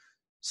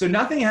 So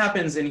nothing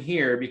happens in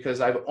here because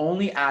I've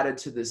only added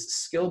to this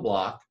skill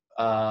block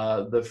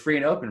the free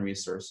and open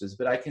resources,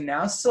 but I can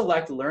now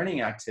select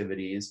learning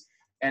activities,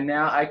 and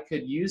now I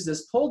could use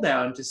this pull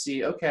down to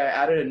see, okay,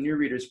 I added a New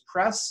Readers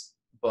Press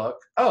book.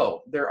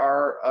 Oh, there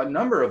are a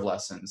number of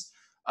lessons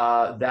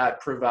that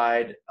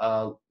provide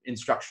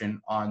instruction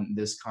on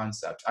this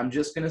concept. I'm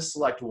just going to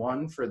select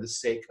one for the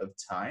sake of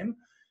time.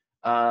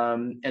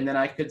 And then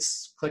I could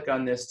click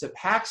on this to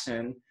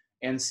Paxson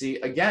and see,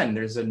 again,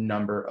 there's a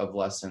number of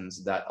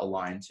lessons that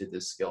align to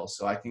this skill.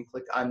 So I can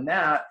click on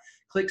that,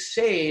 click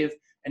Save,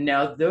 and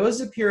now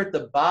those appear at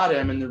the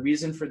bottom, and the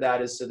reason for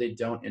that is so they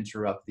don't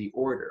interrupt the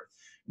order.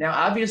 Now,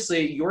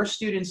 obviously, your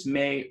students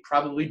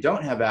probably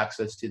don't have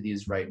access to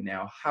these right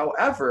now.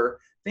 However,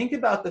 think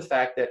about the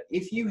fact that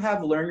if you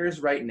have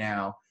learners right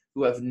now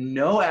who have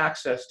no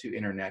access to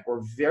internet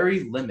or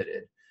very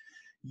limited,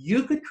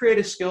 you could create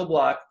a skill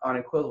block on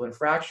equivalent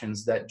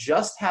fractions that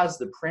just has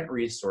the print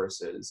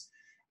resources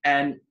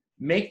and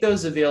make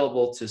those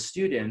available to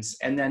students,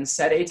 and then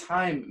set a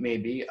time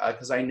maybe,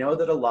 because I know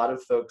that a lot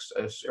of folks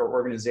or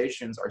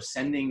organizations are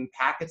sending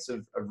packets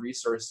of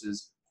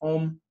resources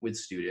home with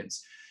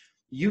students.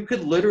 You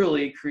could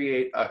literally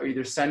create, or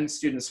either send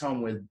students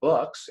home with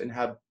books and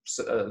have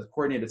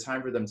coordinate a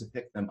time for them to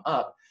pick them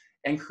up,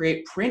 and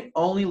create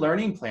print-only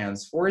learning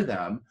plans for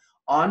them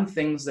on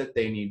things that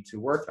they need to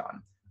work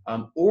on.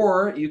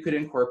 Or you could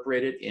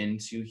incorporate it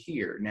into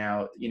here.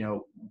 Now,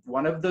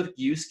 one of the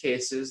use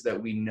cases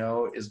that we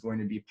know is going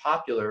to be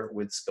popular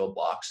with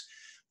SkillBlox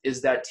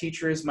is that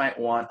teachers might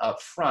want up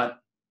front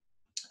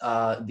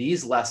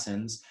these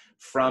lessons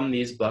from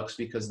these books,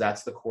 because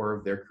that's the core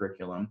of their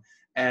curriculum.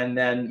 And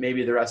then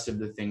maybe the rest of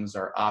the things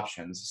are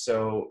options.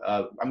 So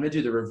I'm going to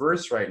do the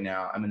reverse right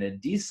now. I'm going to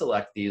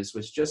deselect these,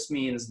 which just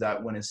means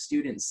that when a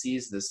student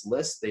sees this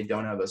list, they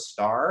don't have a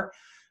star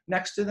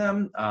next to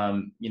them.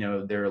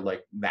 They're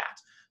like that.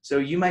 So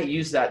you might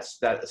use that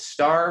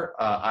star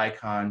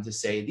icon to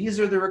say, these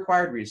are the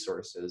required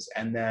resources.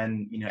 And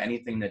then,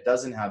 anything that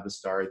doesn't have the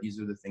star, these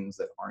are the things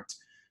that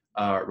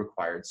aren't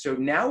required. So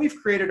now we've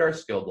created our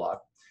skill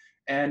block.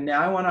 And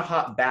now I want to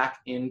hop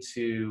back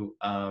into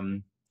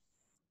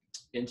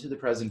the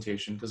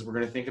presentation, because we're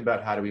going to think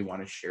about how do we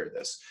want to share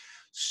this.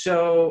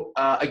 So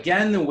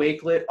again, the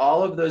Wakelet,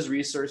 all of those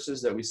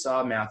resources that we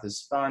saw, Math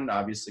is Fun,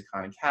 obviously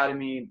Khan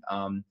Academy,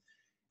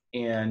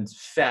 and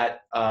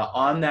FET,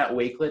 on that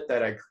Wakelet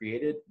that I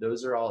created,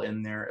 those are all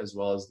in there, as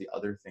well as the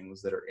other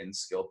things that are in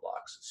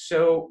SkillBlox.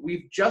 So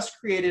we've just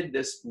created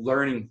this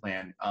learning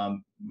plan,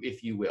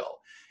 if you will.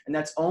 And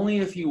that's only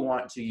if you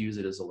want to use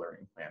it as a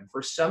learning plan.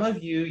 For some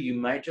of you, you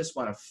might just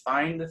want to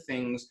find the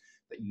things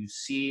that you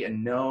see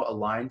and know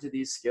align to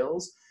these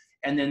skills.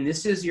 And then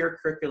this is your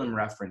curriculum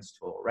reference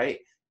tool, right?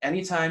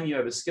 Anytime you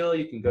have a skill,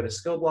 you can go to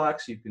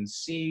SkillBlox, you can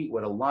see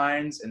what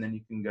aligns, and then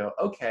you can go,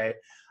 okay,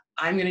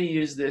 I'm going to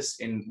use this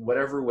in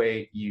whatever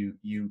way you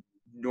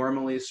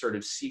normally sort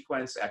of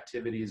sequence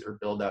activities or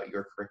build out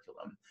your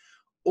curriculum.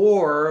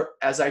 Or,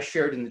 as I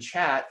shared in the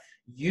chat,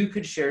 you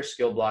could share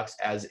SkillBlox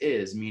as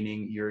is,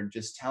 meaning you're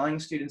just telling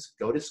students,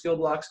 go to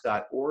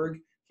skillblocks.org,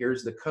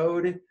 here's the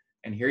code,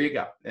 and here you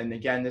go. And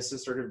again, this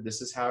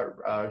is how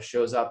it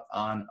shows up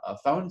on a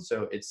phone.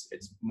 So it's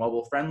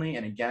mobile friendly.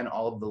 And again,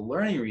 all of the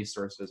learning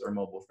resources are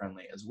mobile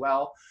friendly as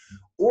well.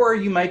 Or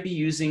you might be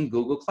using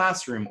Google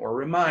Classroom or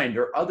Remind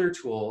or other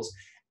tools,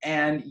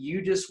 and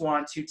you just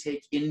want to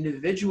take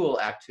individual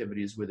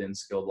activities within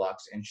SkillBlox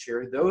and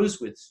share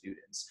those with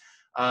students.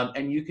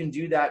 And you can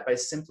do that by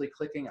simply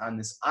clicking on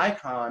this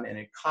icon, and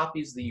it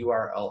copies the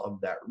URL of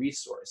that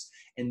resource.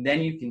 And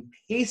then you can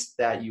paste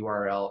that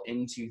URL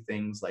into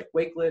things like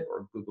Wakelet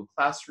or Google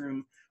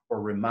Classroom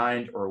or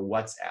Remind or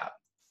WhatsApp.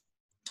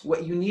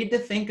 What you need to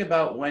think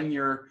about when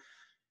you're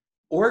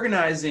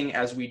organizing,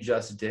 as we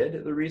just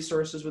did, the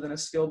resources within a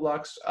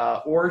SkillBlox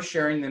or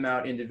sharing them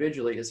out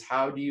individually, is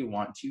how do you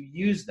want to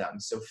use them?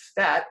 So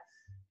FET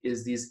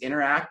is these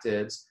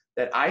interactives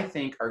that I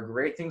think are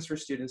great things for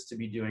students to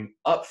be doing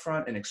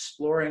upfront and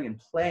exploring and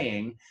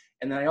playing.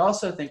 And then I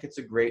also think it's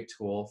a great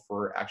tool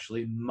for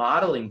actually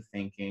modeling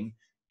thinking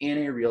in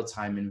a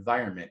real-time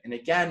environment. And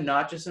again,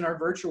 not just in our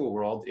virtual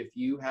world. If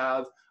you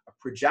have a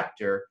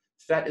projector,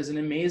 FET is an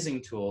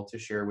amazing tool to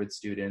share with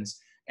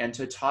students and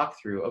to talk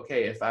through,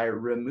 okay, if I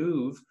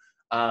remove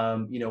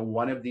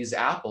one of these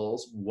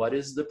apples, what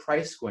is the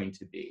price going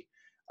to be?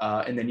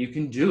 And then you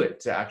can do it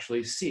to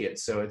actually see it.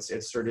 So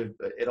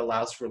it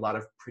allows for a lot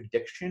of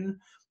prediction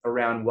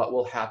around what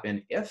will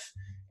happen if,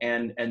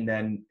 and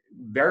then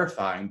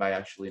verifying by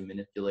actually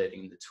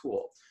manipulating the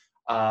tool.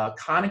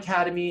 Khan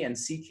Academy and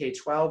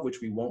CK12,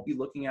 which we won't be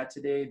looking at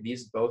today,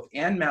 these both,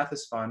 and Math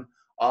is Fun,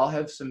 all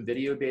have some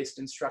video-based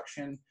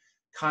instruction.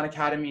 Khan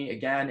Academy,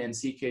 again, and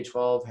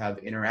CK12 have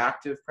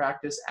interactive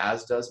practice,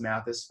 as does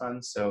Math is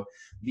Fun. So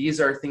these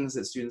are things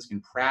that students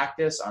can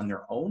practice on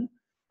their own.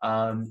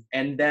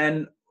 And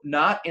then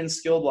not in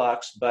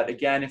SkillBlox, but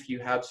again, if you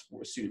have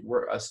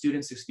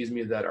students,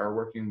 that are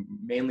working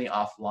mainly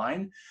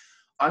offline,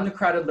 on the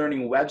Crowded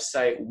Learning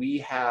website, we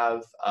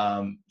have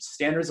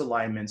standards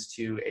alignments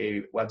to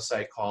a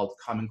website called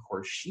Common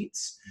Core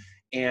Sheets.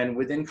 And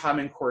within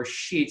Common Core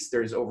Sheets,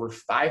 there's over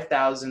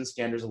 5,000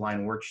 standards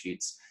aligned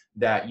worksheets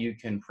that you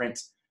can print,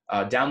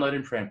 download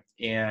and print,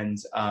 and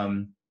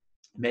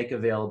make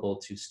available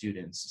to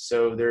students.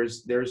 So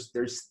there's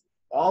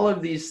all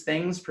of these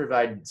things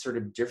provide sort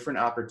of different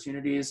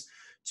opportunities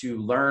to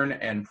learn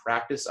and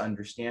practice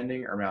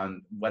understanding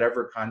around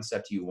whatever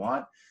concept you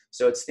want.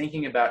 So it's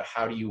thinking about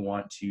how do you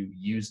want to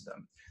use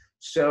them.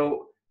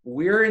 So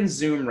we're in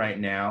Zoom right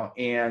now,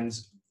 and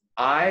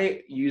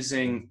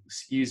using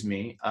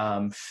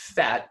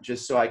FET,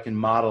 just so I can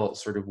model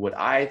sort of what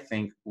I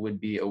think would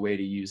be a way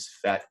to use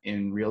FET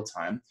in real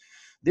time.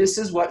 This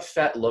is what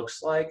FET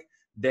looks like.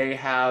 They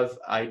have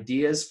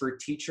ideas for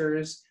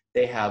teachers.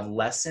 They have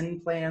lesson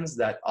plans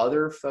that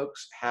other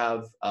folks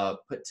have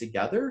put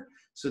together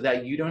so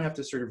that you don't have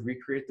to sort of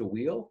recreate the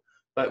wheel.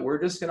 But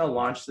we're just going to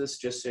launch this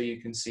just so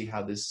you can see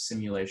how this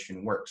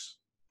simulation works.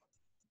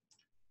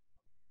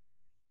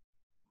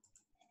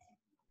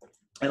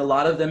 And a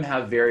lot of them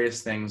have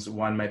various things.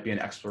 One might be an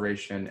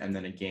exploration and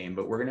then a game,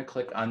 but we're going to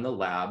click on the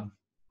lab.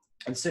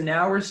 And so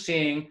now we're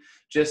seeing,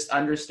 just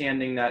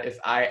understanding that if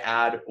I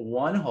add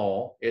one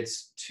hole,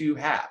 it's 2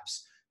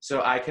 halves.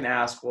 So I can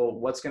ask, well,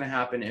 what's going to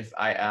happen if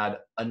I add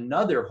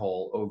another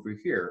hole over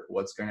here?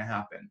 What's going to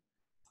happen?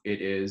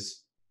 It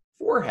is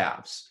 4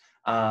 halves.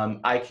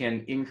 I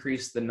can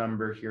increase the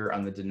number here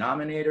on the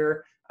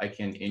denominator. I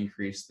can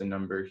increase the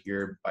number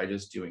here by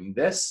just doing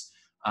this.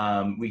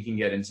 We can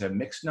get into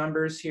mixed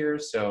numbers here.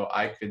 So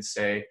I could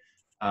say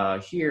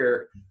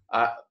here,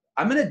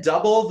 I'm going to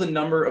double the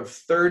number of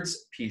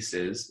thirds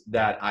pieces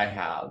that I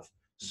have.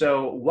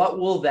 So what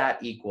will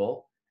that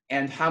equal?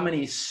 And how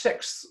many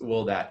sixths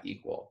will that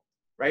equal?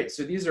 Right?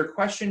 So these are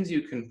questions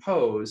you can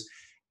pose.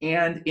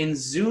 And in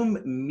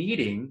Zoom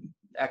meeting,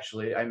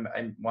 actually, I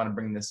want to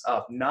bring this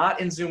up, not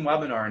in Zoom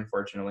webinar,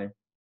 unfortunately,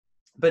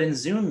 but in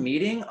Zoom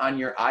meeting on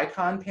your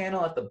icon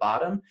panel at the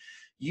bottom,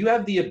 you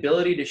have the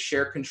ability to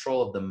share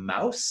control of the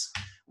mouse,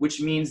 which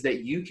means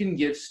that you can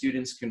give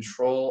students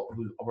control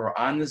who are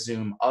on the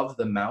Zoom of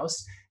the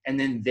mouse, and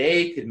then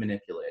they could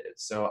manipulate it.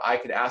 So I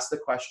could ask the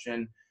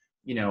question,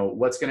 you know,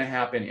 what's going to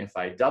happen if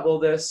I double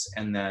this?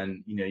 And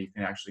then, you know, you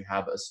can actually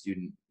have a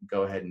student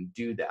go ahead and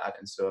do that.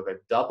 And so if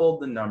I've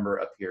doubled the number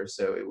up here,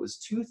 so it was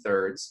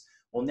 2/3,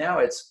 well, now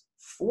it's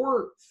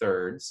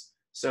 4/3.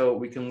 So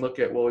we can look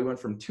at, well, we went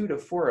from 2 to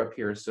 4 up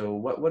here. So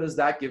what does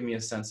that give me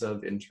a sense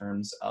of in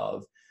terms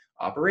of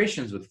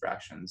operations with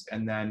fractions?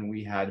 And then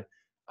we had,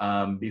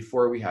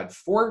 before we had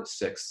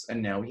 4/6,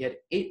 and now we had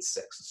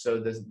 8/6. So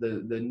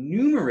the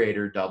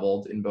numerator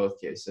doubled in both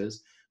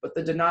cases, but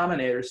the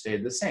denominator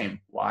stayed the same.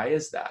 Why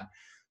is that?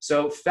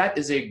 So PhET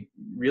is a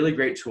really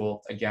great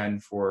tool, again,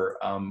 for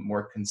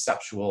more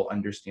conceptual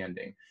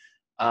understanding.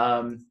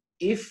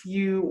 If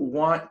you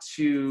want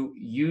to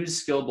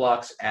use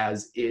SkillBlox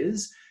as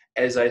is,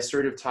 as I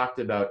sort of talked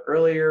about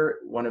earlier,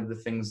 one of the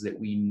things that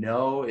we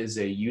know is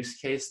a use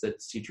case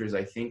that teachers,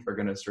 I think, are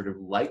going to sort of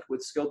like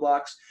with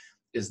SkillBlox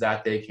is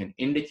that they can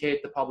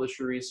indicate the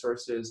publisher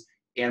resources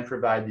and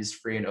provide these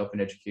free and open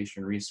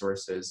education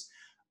resources.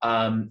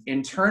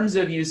 In terms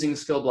of using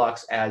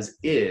SkillBlox as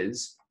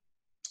is,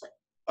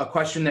 a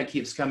question that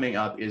keeps coming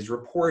up is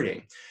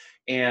reporting.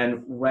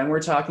 And when we're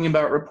talking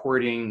about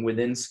reporting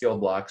within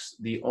SkillBlox,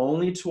 the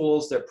only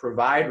tools that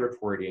provide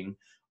reporting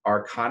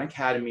are Khan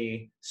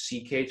Academy,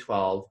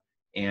 CK12,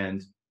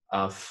 and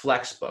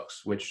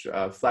Flexbooks, which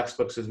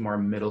Flexbooks is more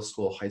middle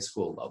school, high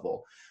school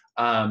level.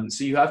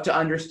 So you have to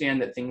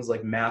understand that things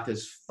like Math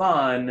is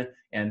Fun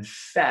and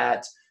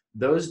PhET,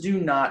 those do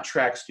not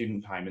track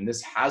student time. And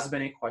this has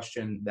been a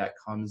question that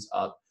comes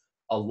up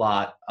a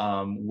lot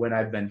when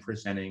I've been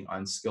presenting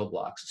on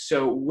SkillBlox.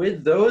 So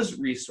with those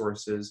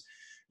resources,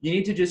 you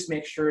need to just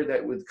make sure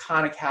that with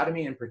Khan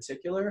Academy in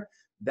particular,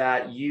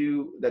 that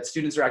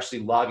students are actually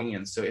logging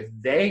in. So if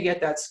they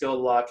get that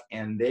SkillBlock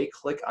and they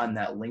click on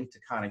that link to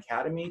Khan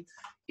Academy,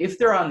 if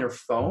they're on their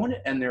phone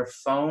and their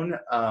phone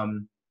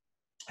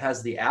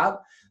has the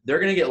app, they're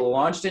going to get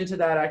launched into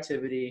that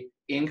activity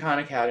in Khan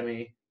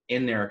Academy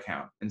in their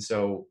account. And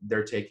so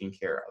they're taken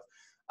care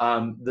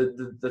of.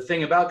 The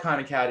thing about Khan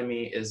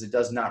Academy is it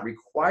does not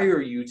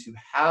require you to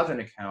have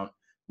an account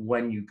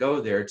when you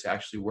go there to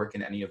actually work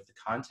in any of the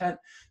content.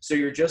 So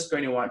you're just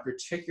going to want,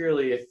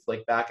 particularly if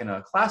like back in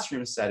a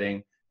classroom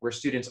setting where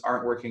students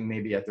aren't working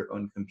maybe at their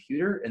own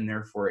computer and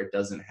therefore it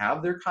doesn't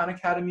have their Khan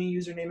Academy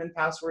username and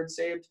password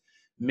saved,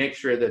 make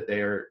sure that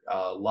they're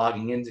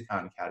logging into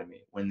Khan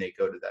Academy when they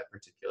go to that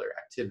particular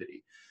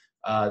activity.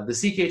 The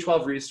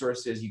CK12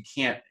 resources, you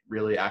can't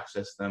really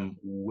access them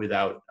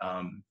without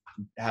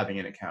having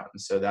an account.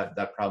 And so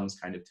that problem's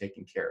kind of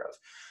taken care of.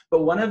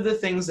 But one of the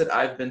things that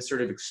I've been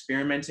sort of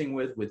experimenting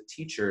with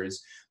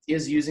teachers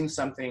is using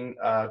something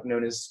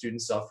known as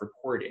student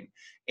self-reporting.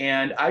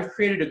 And I've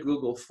created a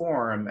Google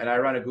form, and I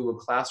run a Google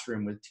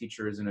Classroom with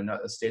teachers in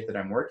a state that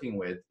I'm working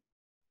with.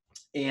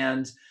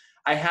 And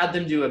I had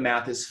them do a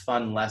Math is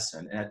Fun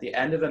lesson. And at the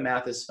end of a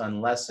Math is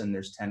Fun lesson,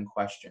 there's 10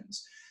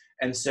 questions.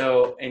 And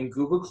so in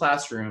Google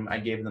Classroom, I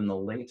gave them the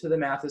link to the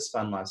Math is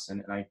Fun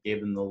lesson, and I gave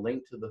them the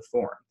link to the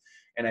form.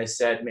 And I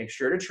said, make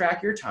sure to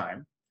track your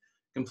time,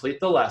 complete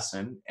the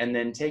lesson, and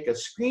then take a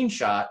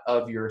screenshot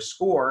of your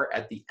score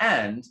at the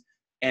end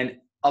and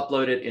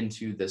upload it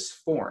into this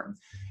form.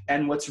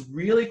 And what's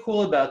really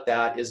cool about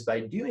that is by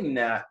doing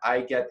that,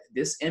 I get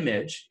this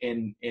image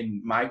in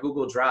my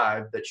Google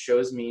Drive that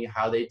shows me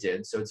how they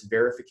did. So it's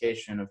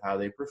verification of how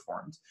they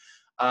performed.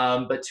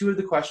 But two of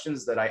the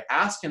questions that I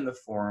ask in the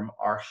form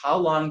are, how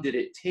long did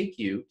it take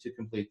you to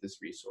complete this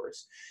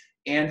resource?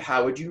 And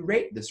how would you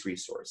rate this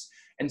resource?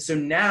 And so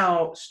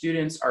now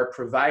students are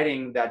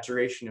providing that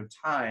duration of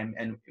time.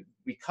 And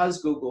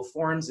because Google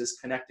Forms is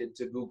connected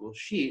to Google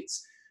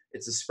Sheets,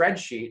 it's a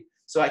spreadsheet.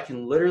 So I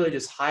can literally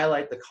just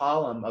highlight the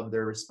column of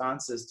their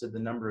responses to the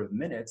number of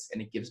minutes,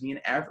 and it gives me an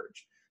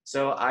average.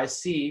 So I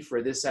see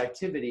for this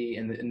activity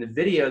in the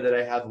video that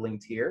I have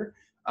linked here,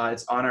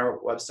 it's on our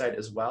website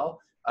as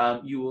well.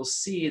 You will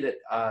see that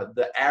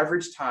the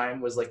average time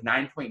was like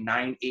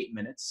 9.98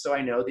 minutes. So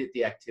I know that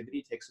the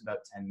activity takes about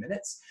 10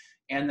 minutes.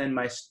 And then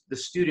the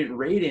student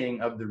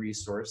rating of the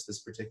resource, this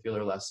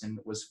particular lesson,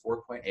 was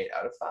 4.8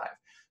 out of 5.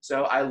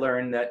 So I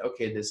learned that,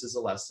 okay, this is a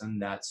lesson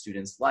that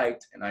students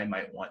liked and I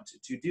might want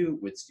to do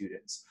with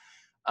students.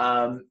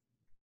 And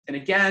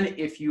again,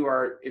 if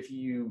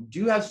you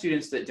do have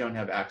students that don't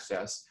have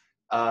access,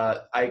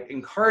 I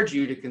encourage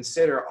you to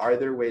consider, are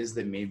there ways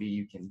that maybe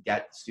you can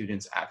get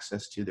students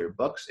access to their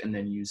books and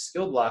then use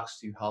SkillBlox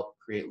to help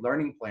create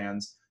learning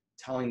plans,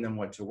 telling them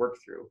what to work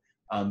through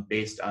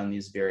based on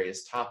these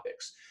various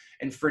topics.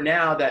 And for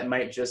now, that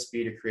might just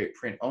be to create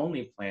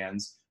print-only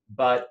plans,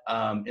 but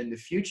in the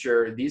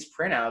future, these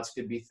printouts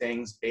could be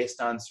things based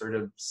on sort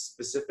of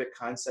specific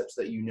concepts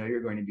that you know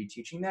you're going to be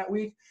teaching that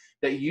week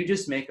that you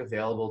just make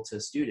available to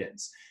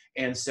students.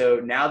 And so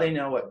now they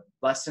know what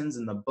lessons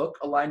in the book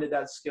align to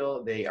that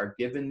skill. They are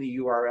given the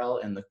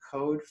URL and the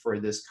code for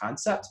this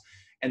concept,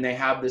 and they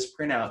have this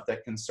printout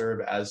that can serve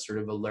as sort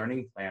of a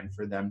learning plan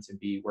for them to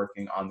be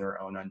working on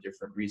their own on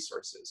different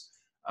resources.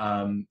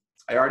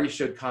 I already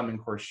showed Common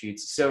Core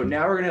Sheets. So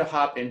now we're going to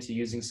hop into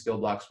using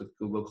SkillBlox with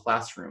Google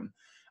Classroom.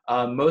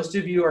 Most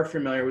of you are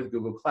familiar with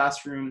Google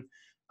Classroom.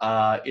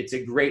 It's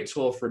a great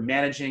tool for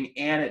managing,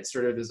 and it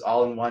sort of is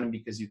all in one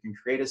because you can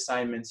create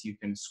assignments, you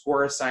can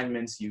score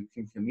assignments, you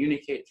can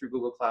communicate through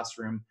Google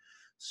Classroom.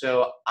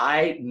 So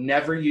I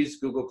never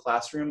used Google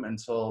Classroom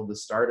until the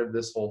start of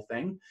this whole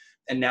thing.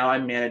 And now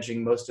I'm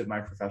managing most of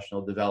my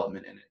professional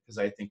development in it because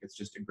I think it's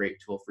just a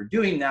great tool for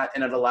doing that.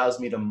 And it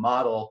allows me to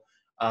model,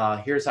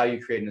 here's how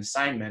you create an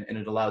assignment, and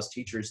it allows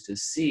teachers to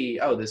see,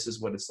 oh, this is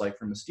what it's like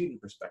from a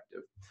student perspective.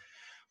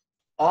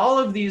 All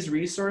of these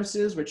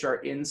resources, which are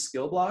in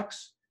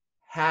SkillBlox,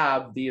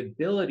 have the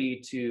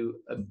ability to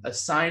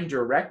assign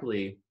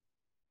directly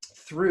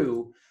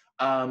through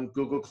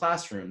Google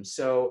Classroom.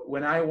 So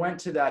when I went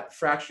to that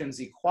fractions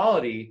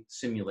equality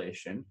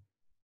simulation,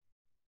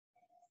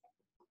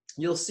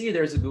 you'll see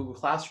there's a Google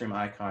Classroom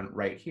icon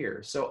right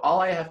here. So all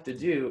I have to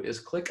do is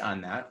click on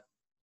that,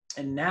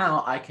 and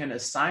now I can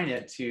assign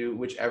it to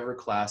whichever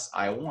class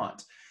I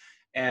want.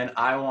 And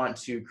I want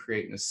to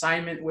create an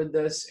assignment with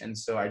this, and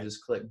so I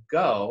just click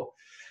go,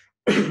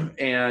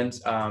 and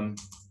I'm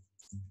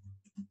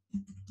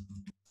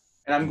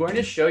going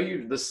to show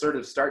you the sort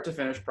of start to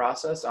finish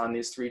process on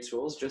these three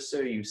tools just so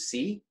you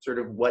see sort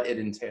of what it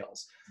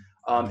entails.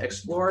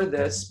 Explore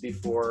this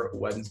before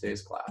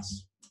Wednesday's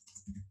class.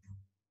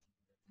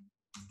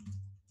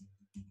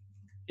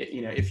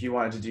 You know, if you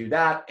wanted to do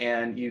that,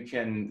 and you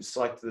can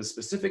select the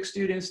specific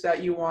students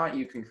that you want,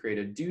 you can create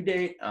a due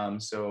date.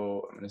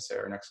 So I'm going to say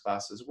our next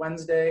class is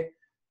Wednesday,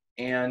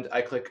 and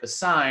I click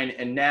assign,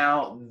 and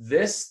now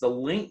the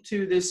link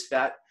to this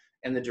FET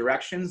and the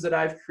directions that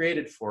I've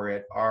created for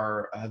it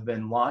have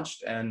been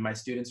launched, and my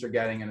students are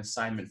getting an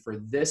assignment for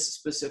this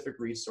specific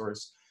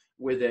resource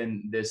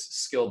within this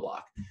skill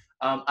block.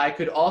 I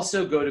could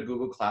also go to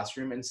Google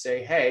Classroom and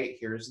say, hey,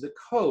 here's the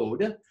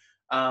code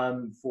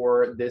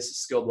for this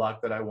skill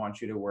block that I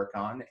want you to work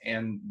on,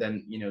 and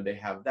then they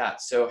have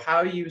that. So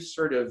how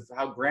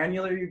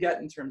granular you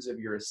get in terms of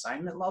your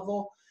assignment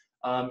level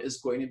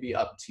is going to be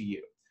up to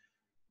you.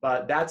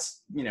 But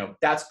that's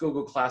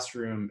Google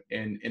Classroom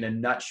in a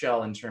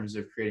nutshell in terms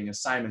of creating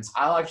assignments.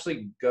 I'll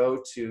actually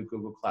go to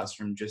Google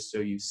Classroom just so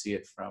you see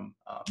it from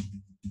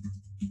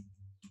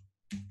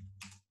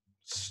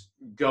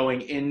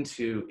going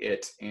into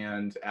it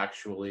and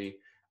actually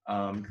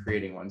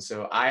creating one.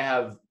 So I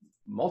have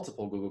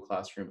multiple Google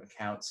Classroom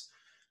accounts.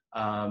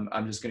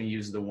 I'm just going to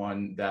use the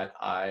one that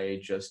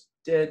I just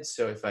did.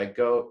 So if I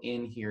go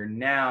in here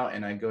now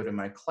and I go to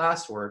my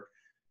classwork,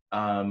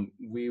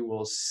 we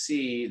will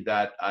see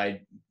that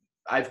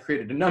I've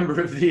created a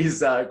number of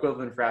these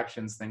equivalent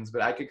fractions things,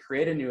 but I could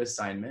create a new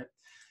assignment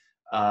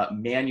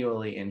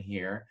manually in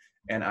here,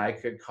 and I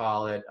could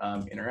call it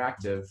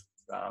interactive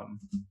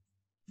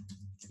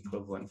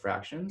equivalent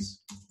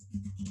fractions.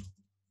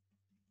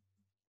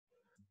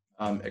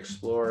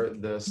 Explore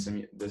this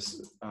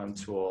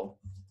tool,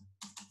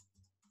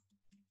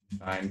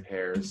 find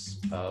pairs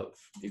of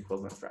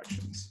equivalent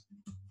fractions.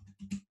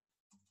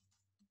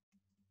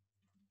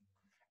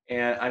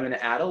 And I'm going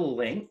to add a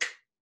link,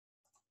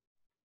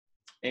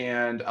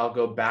 and I'll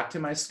go back to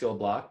my skill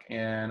block,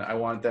 and I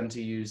want them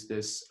to use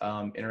this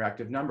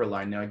interactive number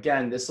line. Now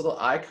again, this little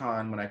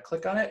icon, when I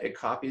click on it, it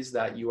copies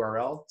that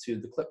URL to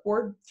the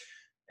clipboard,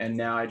 and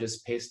now I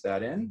just paste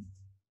that in.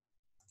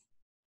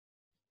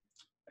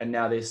 And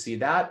now they see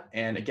that,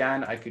 and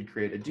again, I could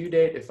create a due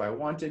date if I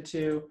wanted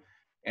to,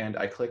 and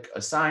I click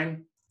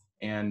assign,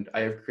 and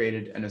I have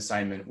created an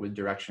assignment with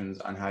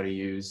directions on how to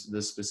use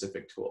this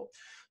specific tool.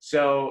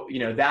 So,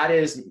 that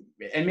is,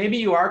 and maybe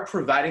you are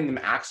providing them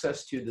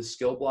access to the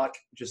skill block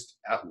just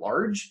at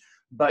large,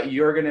 but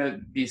you're going to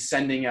be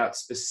sending out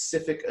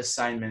specific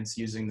assignments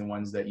using the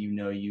ones that you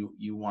know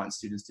you want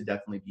students to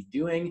definitely be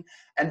doing,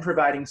 and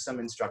providing some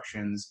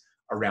instructions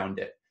around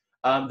it.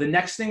 The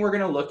next thing we're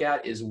going to look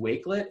at is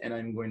Wakelet, and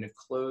I'm going to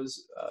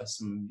close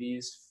some of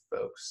these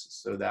folks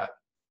so that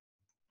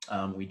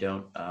we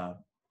don't,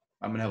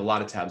 I'm going to have a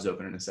lot of tabs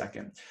open in a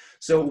second.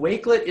 So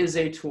Wakelet is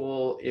a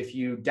tool. If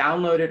you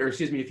download it, or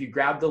excuse me, if you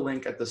grab the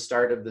link at the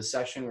start of the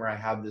session where I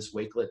have this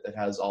Wakelet that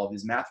has all of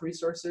these math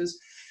resources,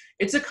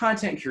 it's a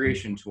content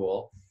curation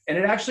tool, and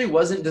it actually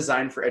wasn't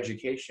designed for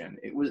education.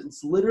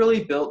 It's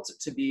literally built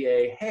to be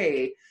a,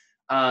 hey,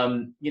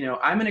 you know,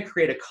 I'm going to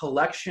create a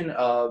collection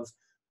of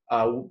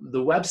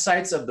the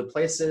websites of the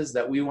places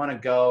that we want to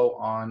go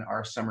on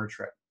our summer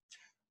trip.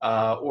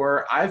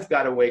 Or I've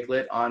got a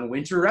Wakelet on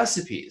winter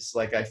recipes.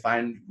 Like I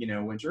find, you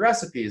know, winter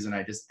recipes and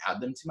I just add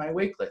them to my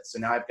Wakelet. So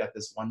now I've got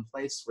this one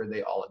place where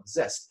they all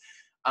exist.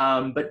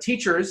 But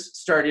teachers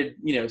started,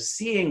 you know,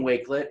 seeing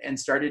Wakelet and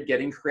started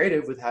getting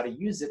creative with how to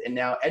use it. And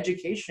now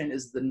education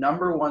is the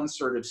 #1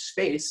 sort of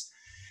space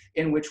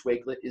in which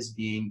Wakelet is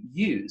being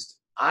used.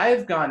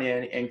 I've gone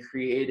in and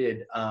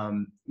created,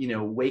 you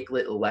know,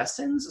 Wakelet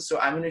lessons. So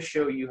I'm going to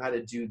show you how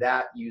to do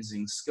that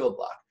using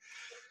SkillBlox.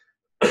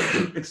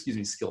 Excuse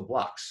me,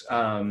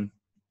 SkillBlox.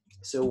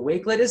 So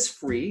Wakelet is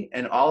free,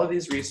 and all of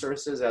these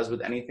resources, as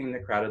with anything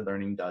that Crowded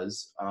Learning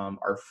does,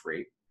 are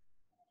free.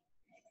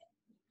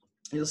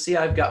 You'll see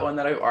I've got one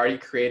that I've already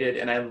created,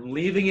 and I'm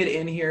leaving it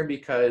in here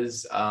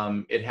because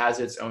it has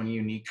its own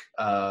unique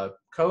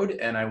code,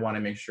 and I want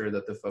to make sure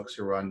that the folks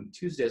who are on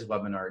Tuesday's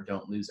webinar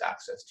don't lose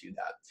access to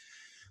that.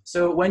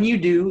 So when you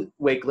do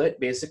Wakelet,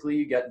 basically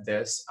you get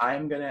this.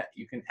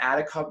 You can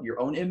add your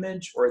own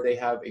image, or they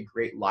have a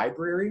great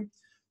library.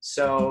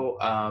 So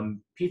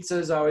pizza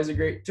is always a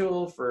great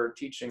tool for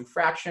teaching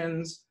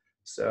fractions.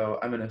 So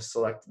I'm going to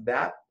select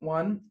that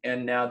one,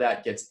 and now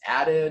that gets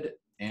added,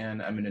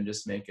 and I'm going to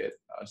just make it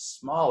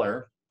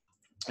smaller,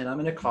 and I'm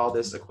going to call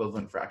this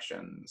equivalent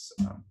fractions.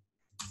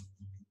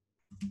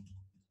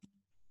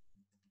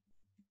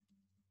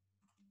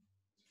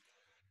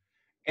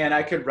 And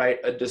I could write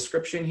a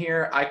description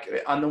here.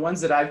 On the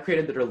ones that I've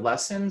created that are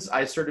lessons,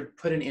 I sort of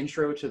put an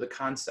intro to the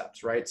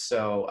concepts, right?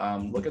 So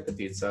look at the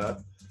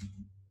pizza.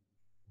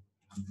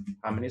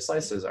 How many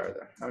slices are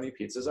there? How many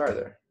pizzas are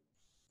there?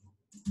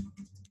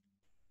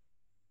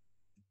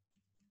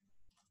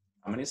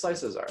 How many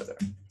slices are there?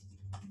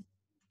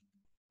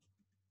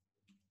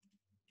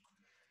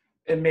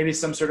 And maybe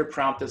some sort of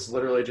prompt that's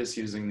literally just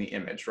using the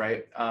image,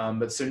 right?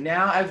 But so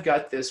now I've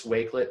got this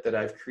Wakelet that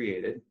I've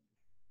created,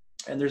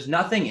 and there's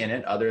nothing in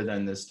it other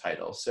than this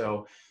title.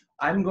 So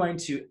I'm going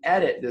to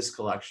edit this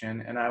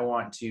collection, and I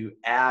want to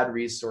add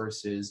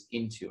resources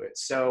into it.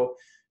 So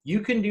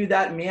you can do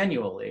that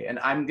manually, and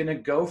I'm going to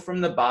go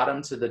from the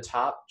bottom to the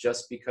top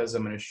just because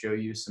I'm going to show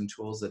you some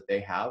tools that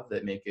they have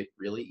that make it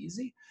really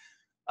easy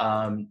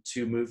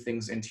to move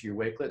things into your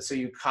Wakelet. So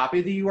you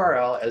copy the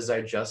URL as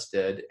I just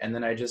did, and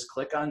then I just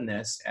click on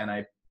this and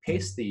I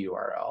paste the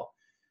URL,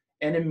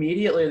 and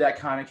immediately that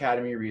Khan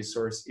Academy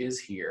resource is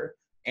here,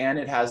 and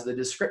it has the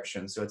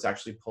description. So it's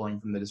actually pulling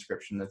from the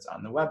description that's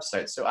on the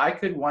website. So I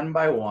could one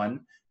by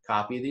one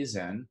copy these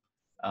in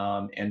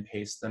and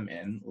paste them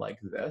in like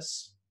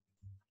this.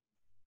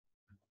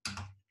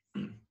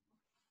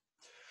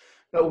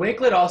 But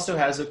Wakelet also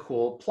has a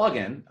cool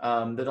plugin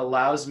that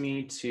allows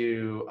me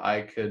to,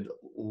 I could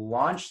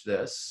launch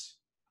this,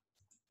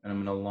 and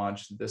I'm going to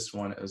launch this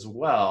one as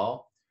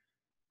well.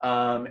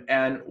 And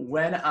I'm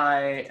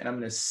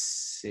going to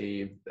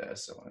save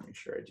this. I want to make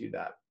sure I do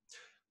that.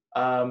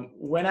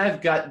 When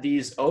I've got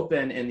these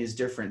open in these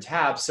different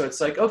tabs, so it's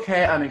like,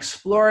 okay, I'm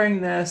exploring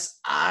this.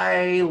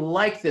 I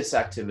like this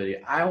activity.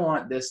 I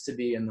want this to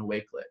be in the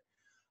Wakelet.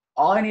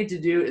 All I need to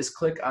do is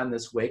click on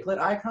this Wakelet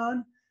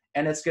icon,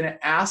 and it's going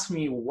to ask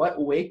me what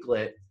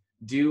Wakelet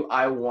do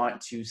I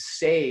want to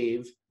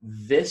save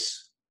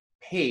this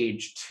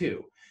page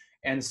to.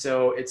 And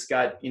so it's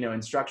got, you know,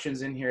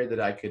 instructions in here that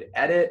I could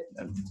edit.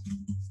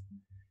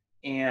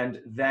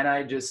 And then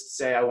I just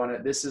say,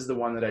 this is the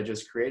one that I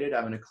just created.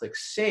 I'm going to click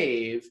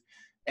save.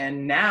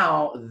 And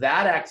now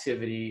that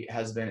activity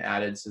has been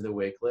added to the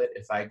Wakelet.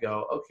 If I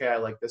go, okay, I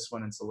like this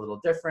one, it's a little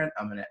different,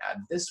 I'm going to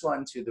add this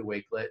one to the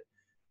Wakelet.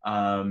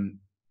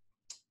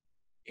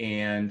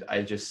 And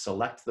I just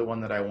select the one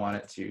that I want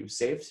it to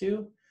save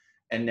to.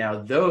 And now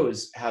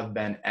those have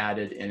been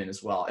added in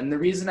as well. And the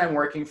reason I'm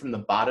working from the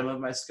bottom of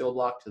my skill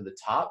block to the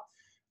top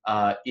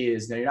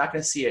is, now you're not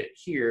going to see it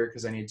here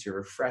because I need to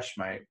refresh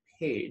my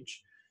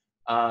page,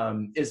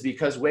 is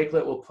because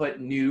Wakelet will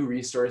put new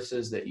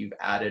resources that you've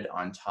added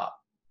on top.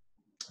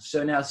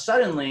 So now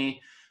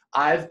suddenly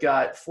I've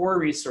got 4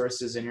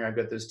 resources in here. I've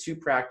got those 2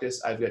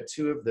 practice. I've got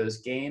 2 of those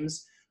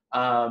games.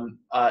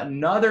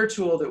 Another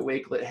tool that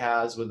Wakelet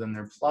has within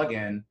their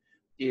plugin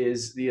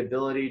is the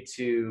ability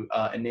to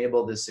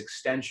enable this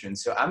extension.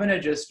 So I'm going to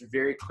just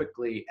very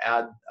quickly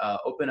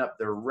open up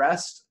the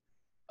rest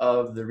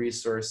of the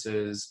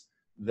resources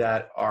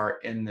that are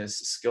in this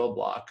skill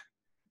block.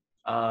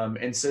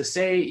 And so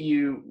say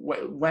you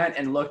went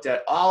and looked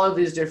at all of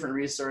these different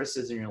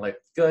resources and you're like,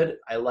 good,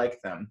 I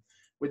like them.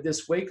 With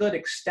this Wakelet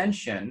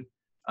extension,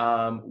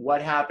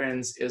 what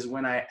happens is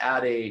when I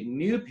add a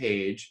new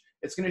page,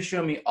 it's going to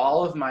show me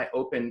all of my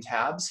open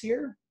tabs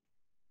here.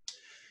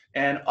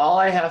 And all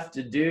I have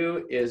to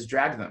do is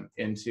drag them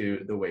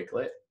into the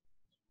Wakelet.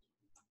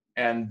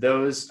 And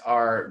those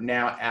are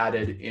now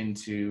added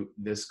into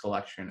this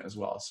collection as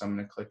well. So I'm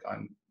going to click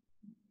on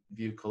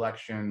View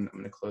Collection. I'm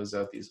going to close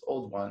out these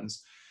old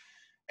ones.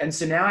 And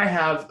so now I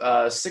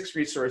have 6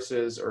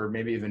 resources, or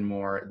maybe even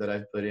more, that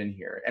I've put in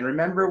here. And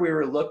remember, we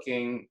were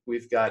looking,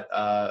 we've got,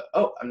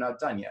 oh, I'm not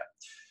done yet.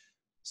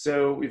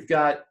 So we've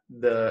got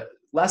the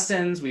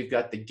lessons, we've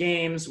got the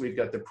games, we've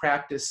got the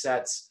practice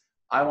sets.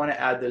 I want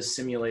to add those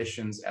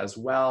simulations as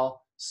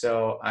well.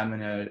 So I'm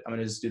gonna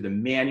just do the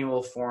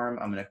manual form.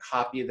 I'm gonna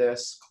copy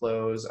this,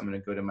 close. I'm gonna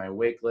go to my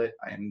Wakelet.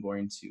 I am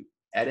going to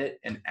edit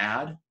and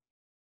add.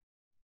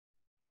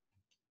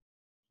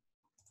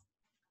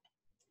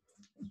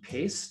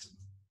 Paste.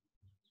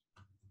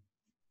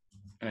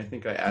 And I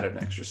think I added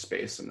an extra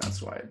space, and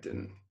that's why I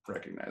didn't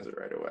recognize it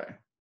right away.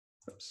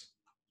 Oops.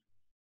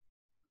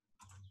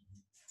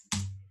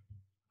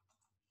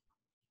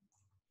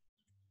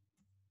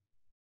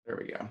 There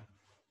we go.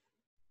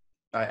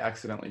 I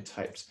accidentally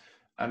typed.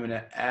 I'm going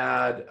to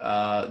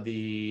add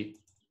the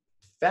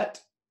FET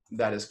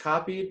that is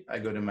copied. I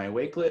go to my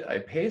Wakelet, I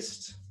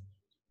paste.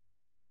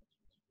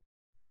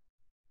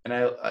 And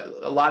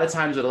a lot of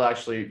times it'll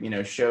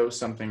actually, show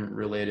something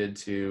related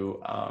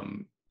to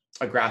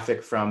a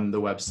graphic from the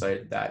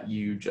website that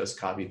you just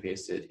copy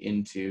pasted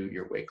into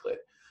your Wakelet.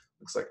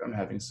 Looks like I'm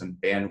having some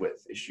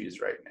bandwidth issues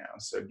right now,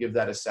 so give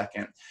that a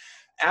second.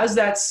 As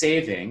that's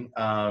saving,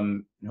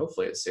 and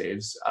hopefully it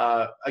saves,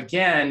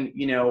 again,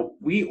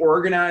 we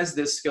organize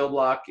this skill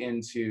block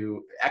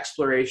into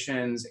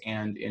explorations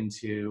and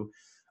into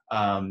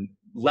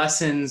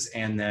lessons,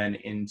 and then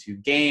into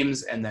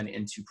games, and then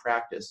into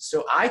practice.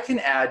 So I can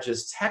add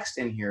just text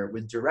in here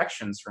with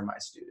directions for my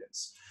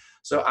students.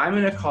 So I'm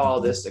going to call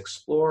this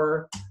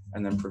Explore,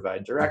 and then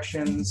provide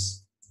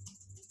directions,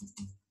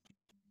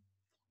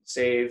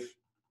 save.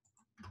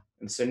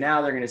 And so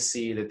now they're going to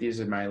see that these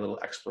are my little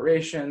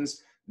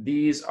explorations.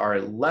 These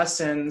are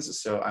lessons,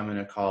 so I'm going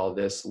to call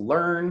this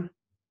Learn.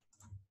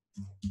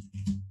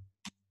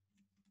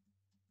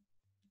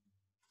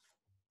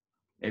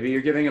 Maybe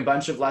you're giving a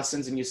bunch of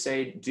lessons and you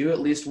say, do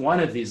at least one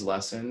of these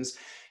lessons.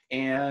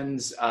 And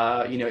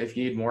if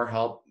you need more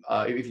help,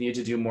 if you need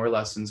to do more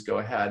lessons, go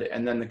ahead.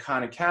 And then the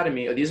Khan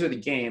Academy, oh, these are the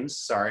games,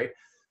 sorry.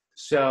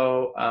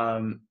 So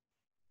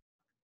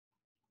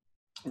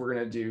we're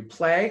going to do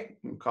play,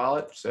 we'll call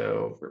it.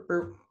 So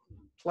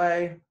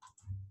play.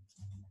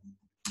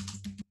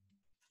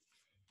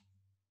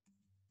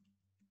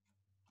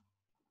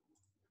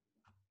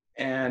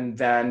 And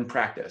then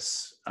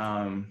practice.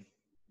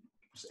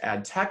 Just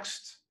add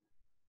text.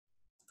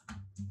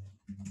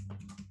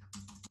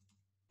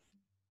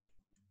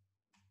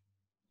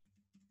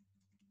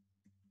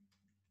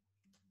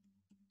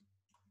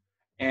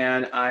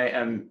 And I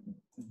am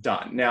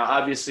done. Now,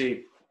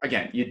 obviously,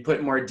 again, you'd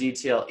put more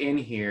detail in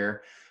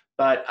here,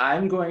 but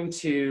I'm going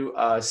to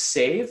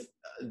save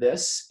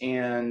this,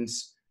 and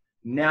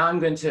now I'm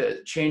going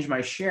to change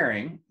my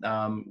sharing,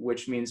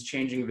 which means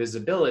changing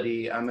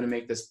visibility. I'm going to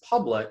make this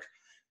public.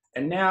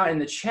 And now in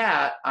the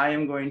chat, I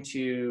am going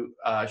to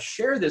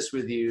share this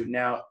with you.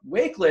 Now,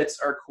 Wakelets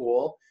are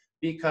cool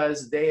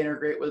because they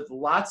integrate with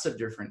lots of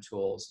different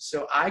tools.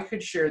 So I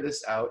could share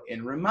this out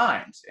in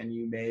Remind, and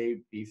you may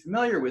be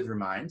familiar with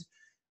Remind.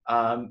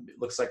 It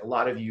looks like a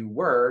lot of you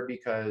were,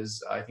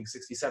 because I think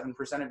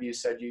 67% of you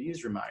said you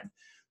use Remind.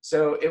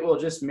 So it will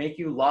just make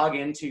you log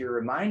into your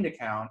Remind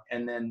account,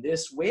 and then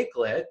this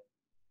Wakelet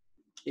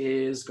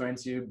is going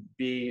to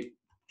be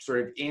sort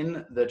of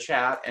in the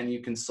chat, and you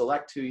can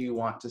select who you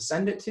want to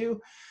send it to.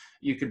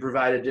 You could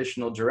provide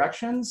additional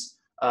directions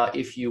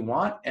if you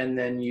want, and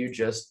then you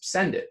just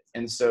send it.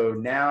 And so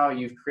now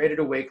you've created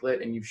a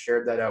Wakelet and you've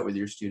shared that out with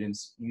your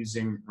students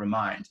using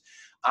Remind.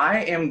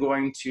 I am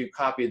going to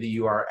copy the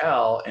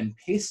URL and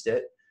paste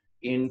it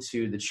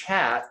into the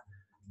chat,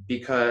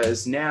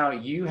 because now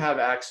you have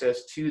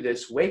access to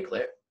this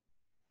Wakelet.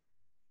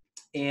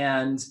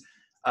 And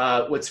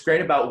what's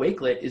great about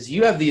Wakelet is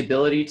you have the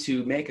ability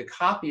to make a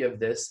copy of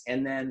this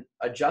and then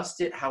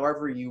adjust it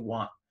however you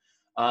want.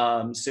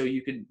 So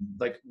you could,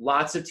 like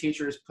lots of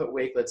teachers put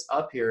Wakelets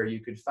up here,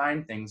 you could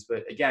find things,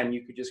 but again,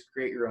 you could just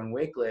create your own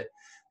Wakelet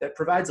that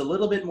provides a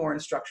little bit more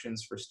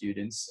instructions for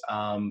students,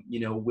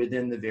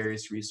 within the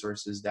various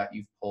resources that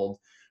you've pulled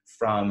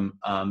from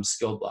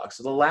SkillBlox.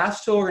 So the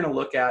last tool we're going to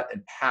look at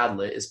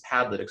is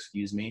Padlet,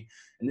 excuse me.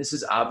 And this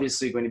is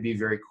obviously going to be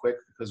very quick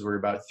because we're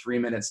about 3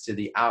 minutes to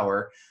the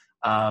hour.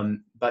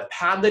 But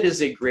Padlet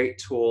is a great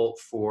tool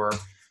for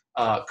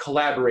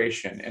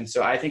collaboration. And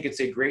so I think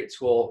it's a great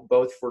tool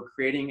both for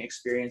creating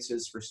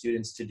experiences for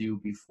students to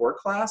do before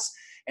class,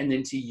 and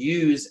then to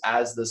use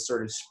as the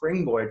sort of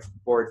springboard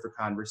for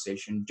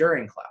conversation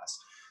during class.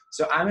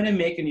 So I'm going to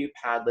make a new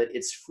Padlet.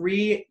 It's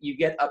free. You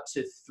get up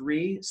to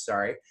 3,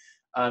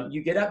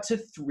 You get up to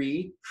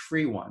 3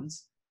 free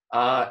ones.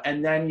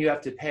 And then you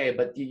have to pay,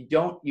 but you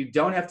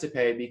don't have to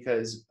pay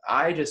because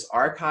I just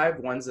archive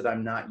ones that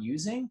I'm not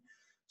using.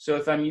 So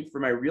if I'm for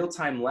my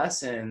real-time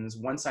lessons,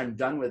 once I'm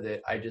done with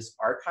it, I just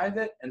archive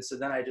it. And so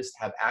then I just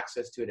have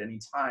access to it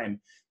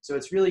anytime. So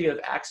it's really you have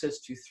access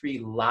to 3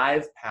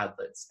 live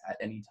Padlets at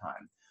any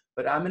time.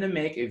 But I'm going to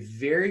make a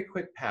very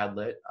quick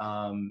Padlet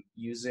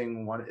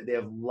using one. They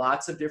have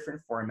lots of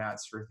different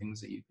formats for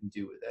things that you can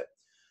do with it.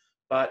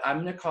 But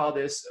I'm going to call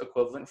this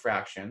equivalent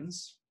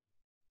fractions.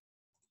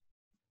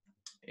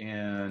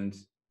 And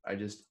I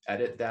just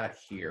edit that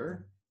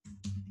here.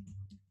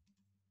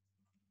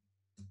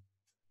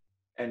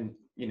 And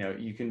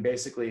you can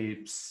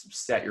basically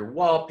set your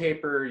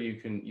wallpaper, you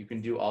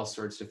can do all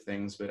sorts of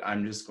things, but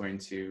I'm just going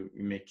to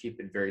keep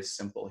it very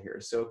simple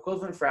here. So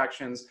equivalent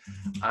fractions,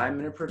 I'm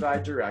going to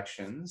provide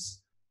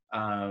directions.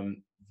 Oh,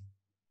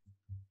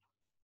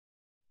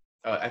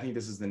 I think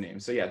this is the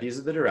name. So yeah, these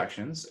are the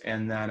directions.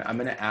 And then I'm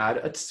going to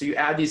add, so you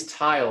add these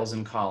tiles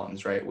and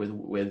columns, right,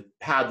 with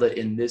Padlet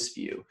in this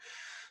view.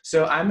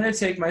 So I'm going to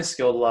take my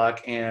SkillBlock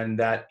and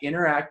that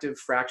interactive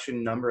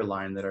fraction number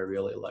line that I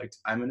really liked,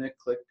 I'm going to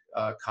click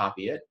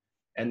copy it,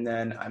 and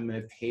then I'm going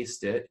to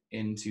paste it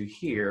into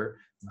here.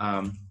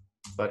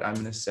 But I'm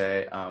going to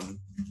say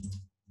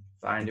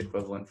find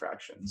equivalent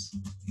fractions.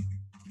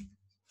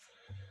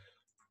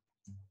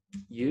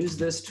 Use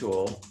this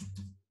tool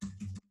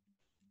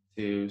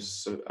to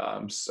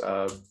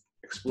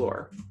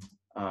explore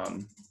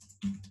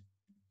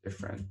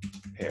different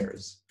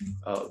pairs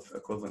of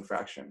equivalent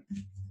fraction.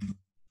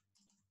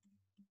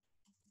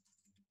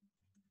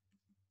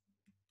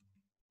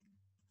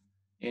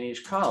 In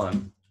each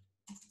column,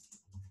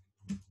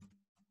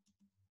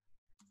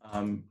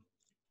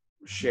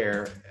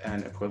 share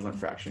an equivalent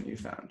fraction you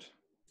found.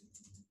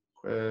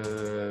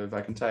 If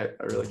I can type,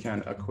 I really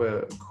can.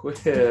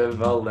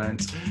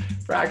 Equivalent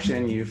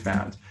fraction you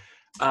found.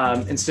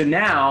 And so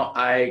now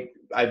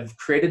I've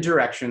created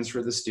directions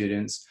for the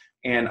students,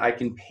 and I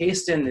can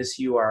paste in this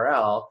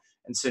URL.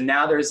 And so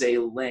now there's a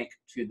link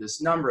to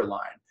this number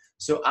line.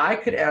 So I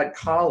could add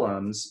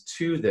columns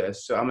to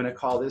this. So I'm going to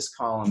call this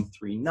column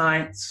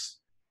 3/9.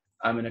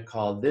 I'm going to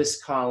call this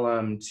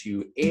column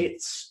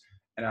 2/8.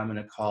 And I'm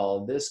going to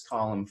call this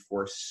column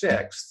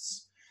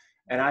 4/6.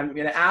 And I'm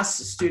going to ask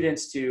the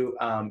students to,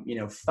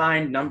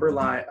 find number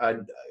line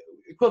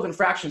equivalent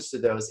fractions to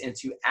those and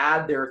to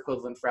add their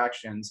equivalent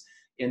fractions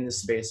in the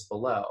space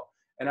below.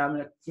 And I'm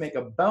going to make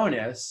a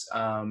bonus,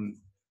 lone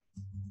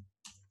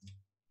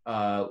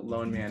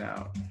man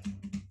out.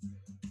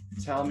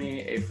 Tell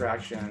me a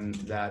fraction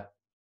that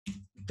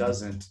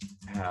doesn't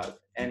have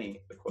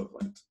any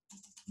equivalent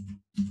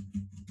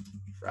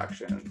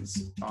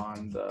fractions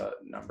on the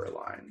number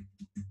line.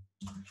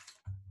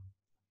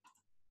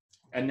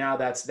 And now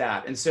that's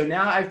that. And so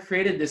now I've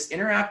created this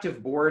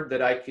interactive board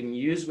that I can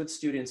use with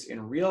students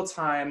in real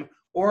time,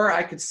 or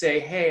I could say,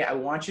 hey, I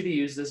want you to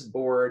use this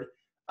board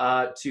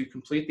to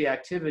complete the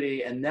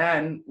activity. And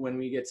then when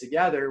we get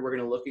together, we're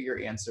going to look at your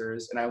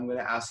answers, and I'm going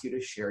to ask you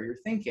to share your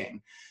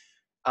thinking.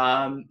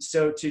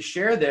 So to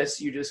share this,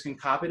 you just can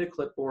copy to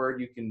clipboard.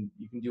 You can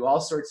do all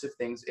sorts of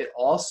things. It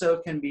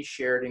also can be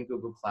shared in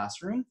Google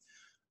Classroom.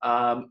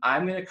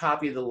 I'm going to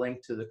copy the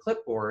link to the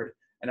clipboard,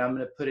 and I'm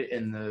going to put it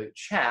in the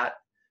chat.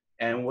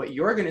 And what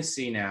you're going to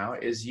see now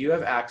is you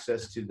have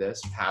access to this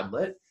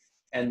Padlet,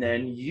 and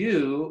then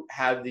you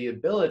have the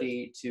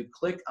ability to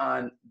click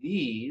on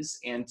these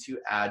and to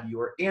add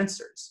your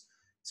answers.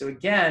 So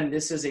again,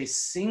 this is a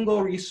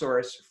single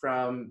resource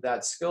from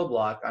that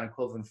SkillBlock on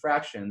equivalent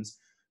fractions.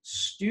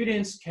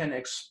 Students can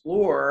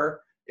explore.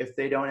 If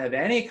they don't have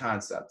any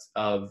concept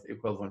of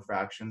equivalent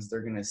fractions,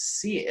 they're going to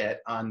see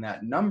it on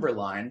that number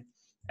line,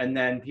 and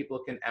then people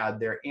can add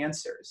their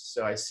answers.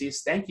 So I see,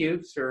 thank you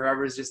to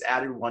whoever's just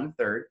added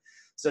 1/3.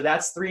 So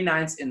that's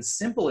 3/9 in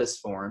simplest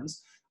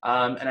forms.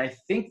 And I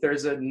think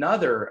there's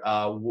another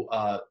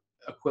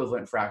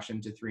equivalent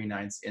fraction to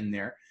 3/9 in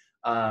there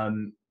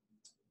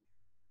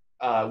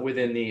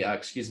within the,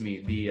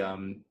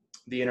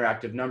 the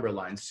interactive number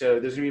line. So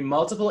there's going to be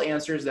multiple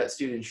answers that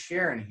students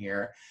share in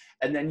here,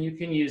 and then you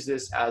can use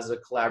this as a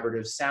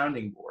collaborative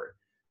sounding board.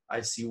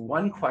 I see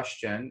one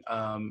question.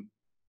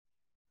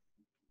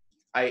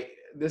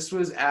 This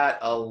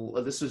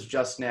was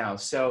just now.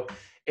 So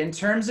in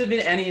terms of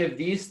any of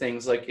these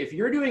things, like if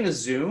you're doing a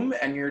Zoom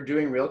and you're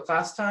doing real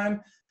class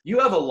time, you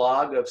have a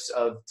log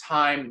of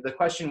time. The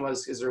question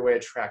was, is there a way to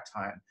track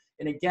time?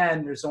 And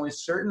again, there's only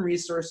certain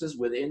resources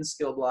within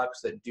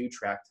SkillBlox that do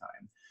track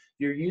time. If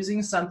you're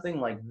using something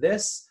like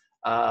this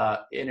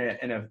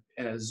in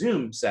a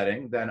Zoom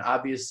setting, then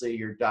obviously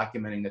you're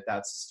documenting that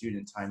that's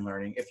student time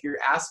learning. If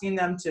you're asking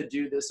them to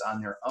do this on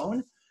their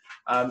own,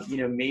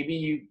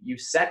 maybe you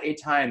set a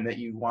time that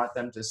you want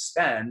them to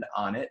spend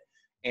on it,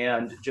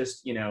 and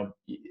just,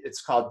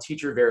 it's called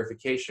teacher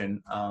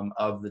verification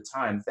of the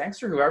time. Thanks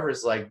for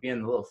whoever's like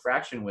being the little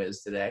fraction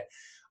whiz today.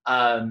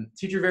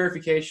 Teacher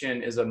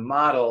verification is a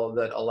model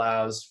that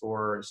allows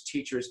for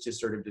teachers to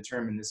sort of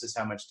determine this is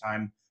how much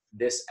time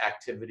this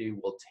activity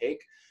will take.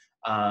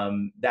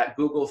 That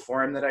Google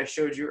form that I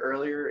showed you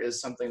earlier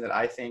is something that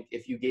I think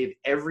if you gave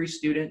every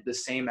student the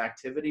same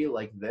activity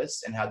like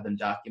this and had them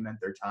document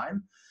their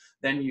time,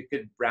 then you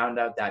could round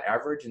out that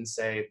average and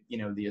say, you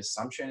know, the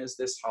assumption is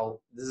this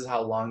is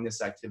how long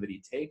this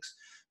activity takes.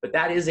 But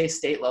that is a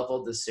state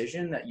level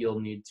decision that you'll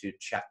need to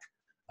check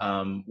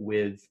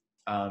with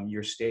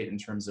your state in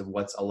terms of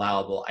what's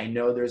allowable. I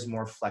know there's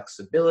more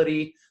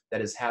flexibility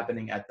that is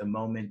happening at the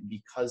moment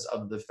because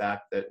of the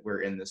fact that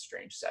we're in this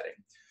strange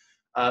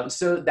setting.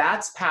 So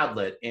that's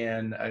Padlet,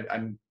 and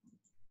I'm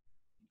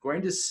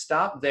going to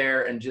stop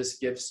there and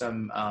just give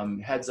some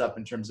heads up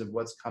in terms of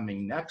what's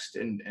coming next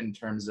in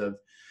terms of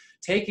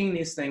taking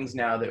these things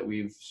now that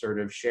we've sort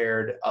of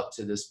shared up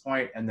to this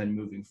point and then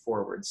moving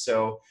forward.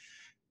 So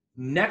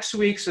next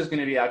week's is going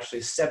to be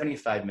actually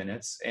 75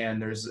 minutes, and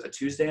there's a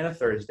Tuesday and a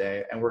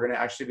Thursday, and we're going to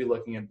actually be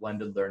looking at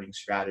blended learning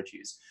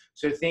strategies.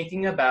 So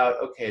thinking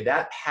about, okay,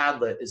 that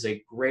Padlet is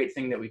a great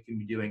thing that we can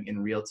be doing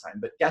in real time,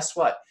 but guess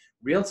what?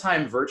 Real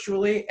time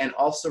virtually and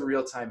also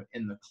real time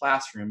in the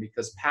classroom,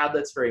 because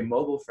Padlet's very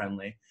mobile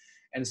friendly.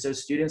 And so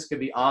students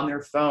could be on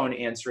their phone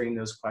answering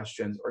those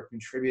questions or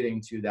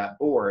contributing to that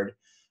board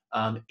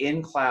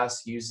in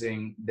class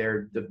using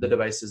the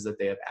devices that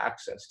they have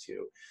access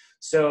to.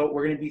 So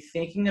we're going to be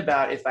thinking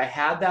about, if I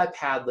have that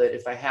Padlet,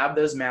 if I have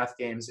those math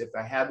games, if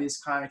I have these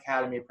Khan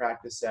Academy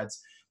practice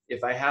sets,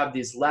 if I have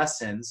these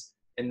lessons,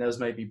 and those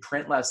might be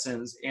print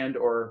lessons and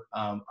or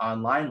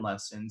online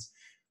lessons,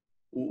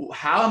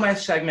 how am I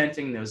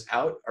segmenting those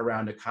out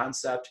around a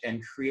concept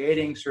and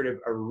creating sort of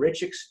a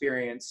rich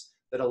experience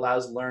that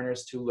allows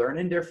learners to learn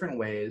in different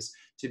ways,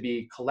 to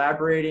be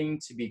collaborating,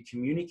 to be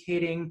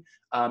communicating,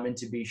 and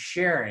to be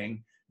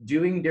sharing,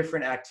 doing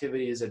different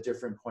activities at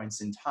different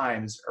points in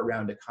times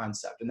around a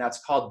concept. And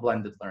that's called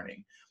blended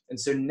learning. And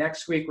so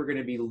next week, we're going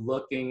to be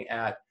looking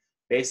at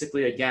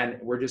basically, again,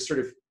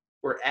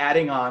 we're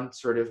adding on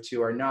sort of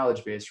to our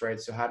knowledge base,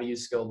 right? So how to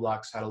use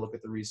SkillBlox, how to look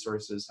at the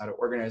resources, how to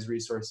organize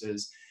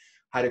resources,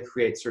 how to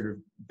create sort of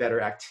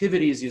better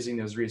activities using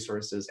those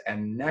resources.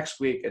 And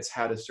next week, it's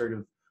how to sort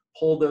of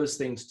pull those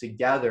things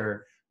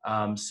together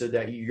so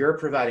that you're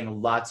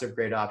providing lots of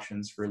great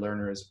options for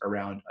learners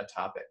around a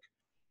topic.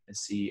 I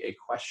see a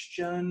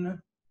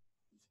question.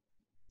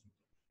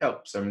 Oh,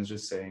 someone's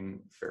just saying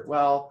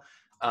farewell.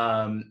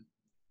 And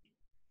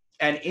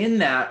in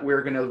that,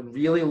 we're going to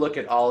really look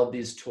at all of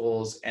these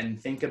tools and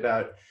think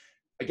about,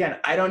 again,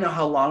 I don't know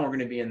how long we're going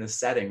to be in this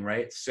setting,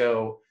 right?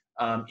 So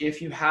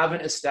if you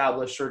haven't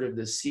established sort of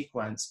this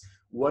sequence,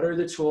 what are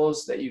the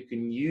tools that you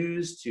can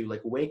use to,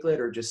 like Wakelet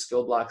or just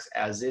SkillBlox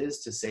as is,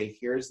 to say,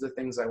 here's the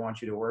things I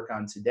want you to work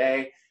on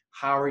today.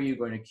 How are you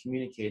going to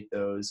communicate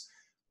those?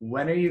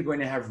 When are you going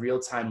to have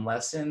real-time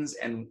lessons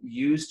and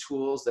use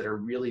tools that are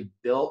really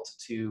built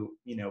to,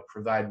 you know,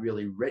 provide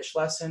really rich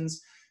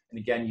lessons? And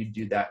again, you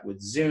do that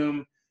with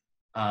Zoom.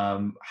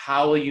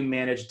 How will you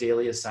manage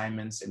daily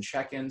assignments and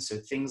check-ins? So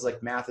things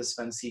like Math is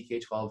Fun,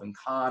 CK12, and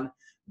Khan.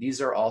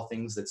 These are all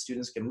things that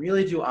students can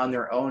really do on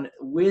their own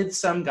with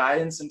some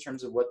guidance in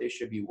terms of what they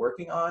should be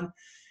working on.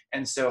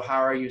 And so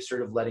how are you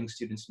sort of letting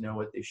students know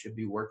what they should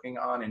be working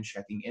on and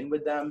checking in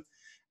with them?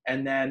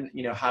 And then,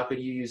 you know, how could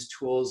you use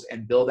tools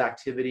and build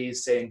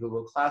activities, say in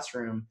Google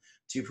Classroom,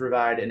 to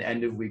provide an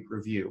end of week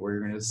review where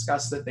you're going to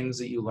discuss the things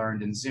that you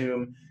learned in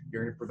Zoom.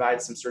 You're going to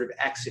provide some sort of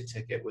exit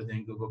ticket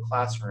within Google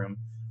Classroom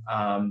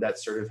that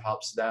sort of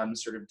helps them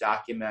sort of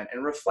document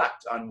and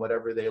reflect on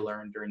whatever they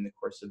learned during the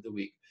course of the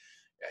week.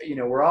 You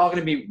know, we're all going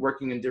to be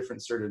working in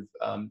different sort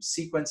of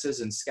sequences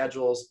and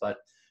schedules, but,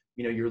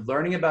 you know, you're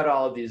learning about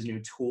all of these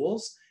new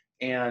tools.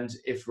 And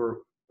if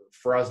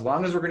for as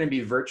long as we're going to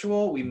be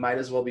virtual, we might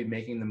as well be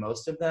making the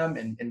most of them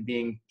and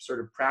being sort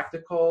of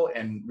practical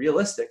and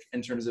realistic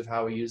in terms of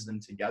how we use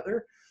them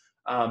together.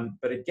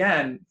 But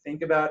again,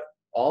 think about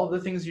all of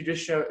the things you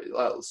just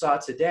saw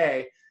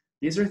today.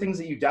 These are things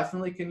that you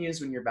definitely can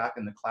use when you're back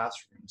in the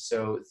classroom.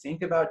 So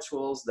think about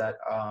tools that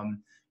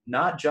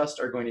not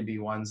just are going to be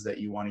ones that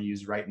you want to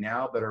use right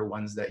now, but are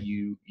ones that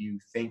you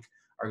think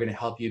are going to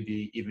help you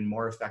be even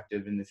more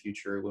effective in the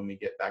future when we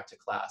get back to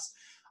class.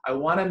 I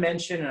want to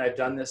mention, and I've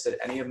done this at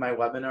any of my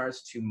webinars,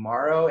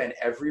 tomorrow and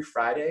every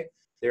Friday,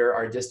 there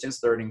are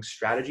distance learning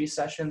strategy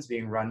sessions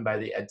being run by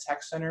the Ed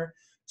Tech Center.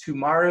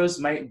 Tomorrow's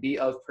might be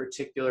of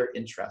particular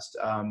interest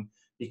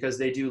because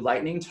they do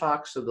lightning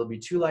talks. So there'll be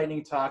 2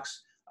 lightning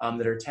talks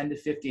that are 10 to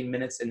 15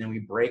 minutes, and then we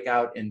break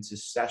out into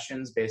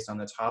sessions based on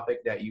the topic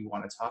that you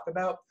want to talk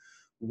about.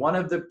 One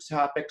of the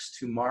topics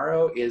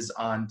tomorrow is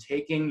on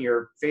taking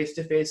your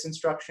face-to-face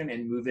instruction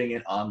and moving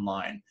it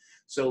online.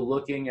 So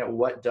looking at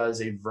what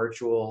does a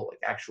virtual, like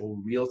actual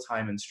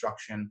real-time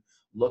instruction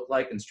look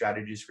like and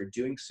strategies for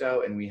doing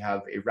so. And we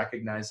have a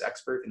recognized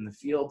expert in the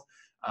field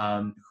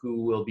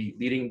who will be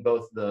leading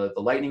both the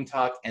lightning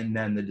talk and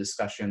then the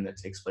discussion that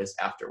takes place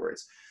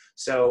afterwards.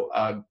 So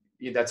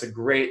that's a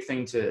great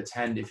thing to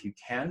attend if you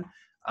can.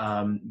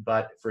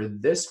 But for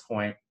this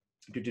point,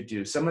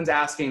 someone's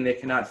asking they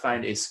cannot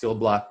find a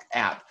SkillBlox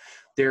app.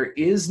 There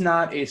is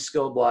not a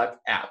SkillBlox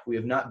app. We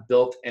have not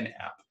built an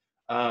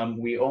app.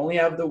 We only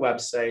have the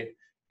website,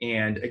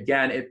 And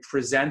again, it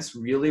presents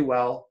really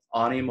well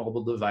on a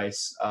mobile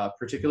device,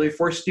 particularly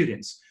for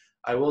students.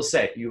 I will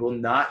say, you will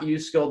not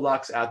use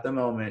SkillBlox at the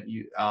moment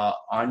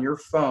on your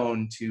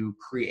phone to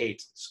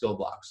create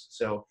SkillBlox.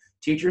 So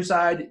teacher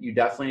side, you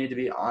definitely need to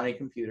be on a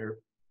computer.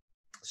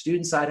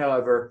 Student side,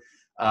 however,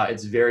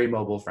 it's very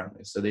mobile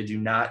friendly. So they do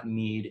not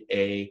need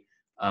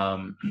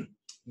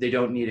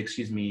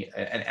excuse me,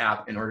 an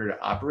app in order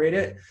to operate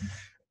it.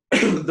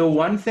 The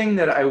one thing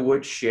that I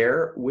would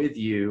share with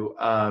you,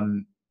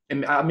 and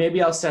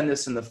maybe I'll send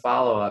this in the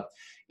follow-up,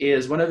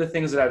 is one of the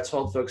things that I've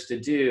told folks to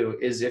do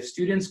is if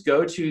students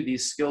go to the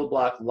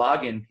SkillBlock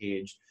login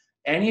page,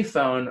 any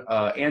phone,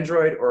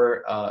 Android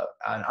or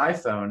an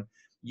iPhone,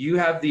 you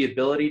have the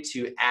ability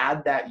to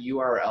add that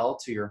URL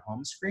to your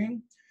home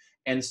screen.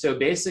 And so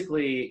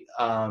basically,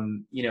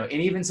 you know, and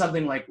even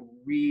something like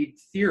Read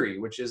Theory,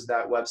 which is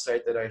that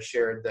website that I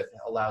shared that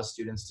allows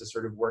students to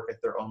sort of work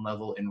at their own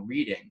level in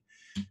reading.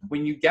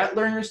 When you get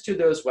learners to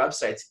those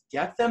websites,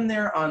 get them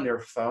there on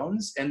their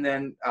phones and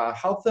then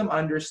help them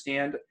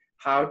understand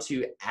how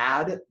to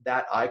add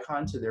that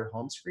icon to their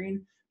home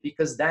screen,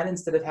 because then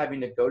instead of having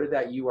to go to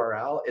that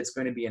URL, it's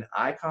going to be an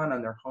icon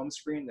on their home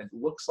screen that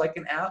looks like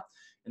an app,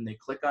 and they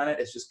click on it,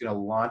 it's just going to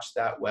launch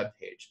that web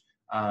page.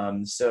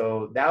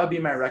 So that would be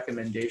my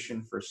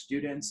recommendation for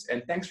students.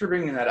 And thanks for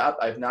bringing that up.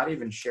 I've not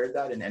even shared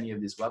that in any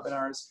of these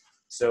webinars.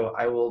 So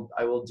I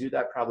will do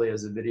that probably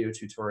as a video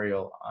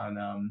tutorial on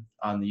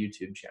the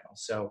YouTube channel.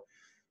 So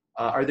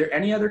are there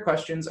any other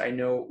questions? I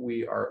know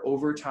we are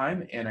over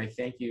time, and I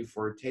thank you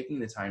for taking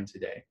the time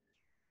today.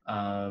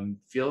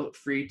 Feel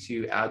free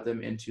to add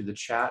them into the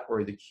chat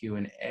or the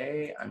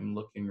Q&A. I'm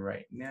looking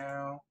right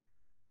now.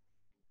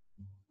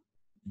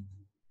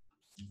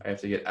 I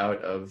have to get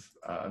out of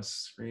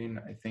screen.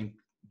 I think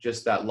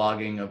just that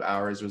logging of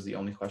hours was the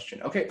only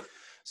question. Okay,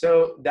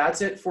 so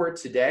that's it for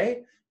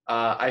today.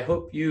 I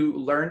hope you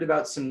learned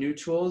about some new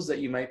tools that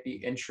you might be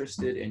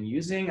interested in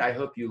using. I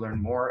hope you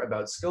learn more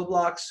about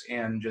SkillBlox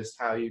and just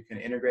how you can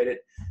integrate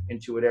it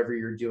into whatever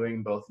you're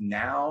doing both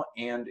now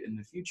and in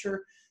the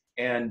future.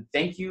 And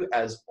thank you,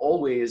 as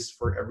always,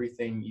 for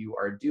everything you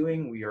are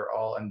doing. We are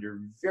all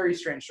under very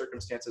strange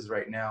circumstances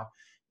right now,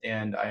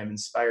 and I am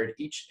inspired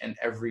each and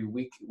every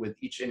week with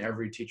each and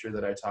every teacher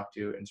that I talk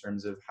to in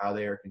terms of how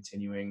they are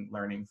continuing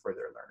learning for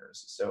their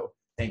learners. So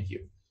thank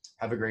you.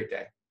 Have a great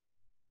day.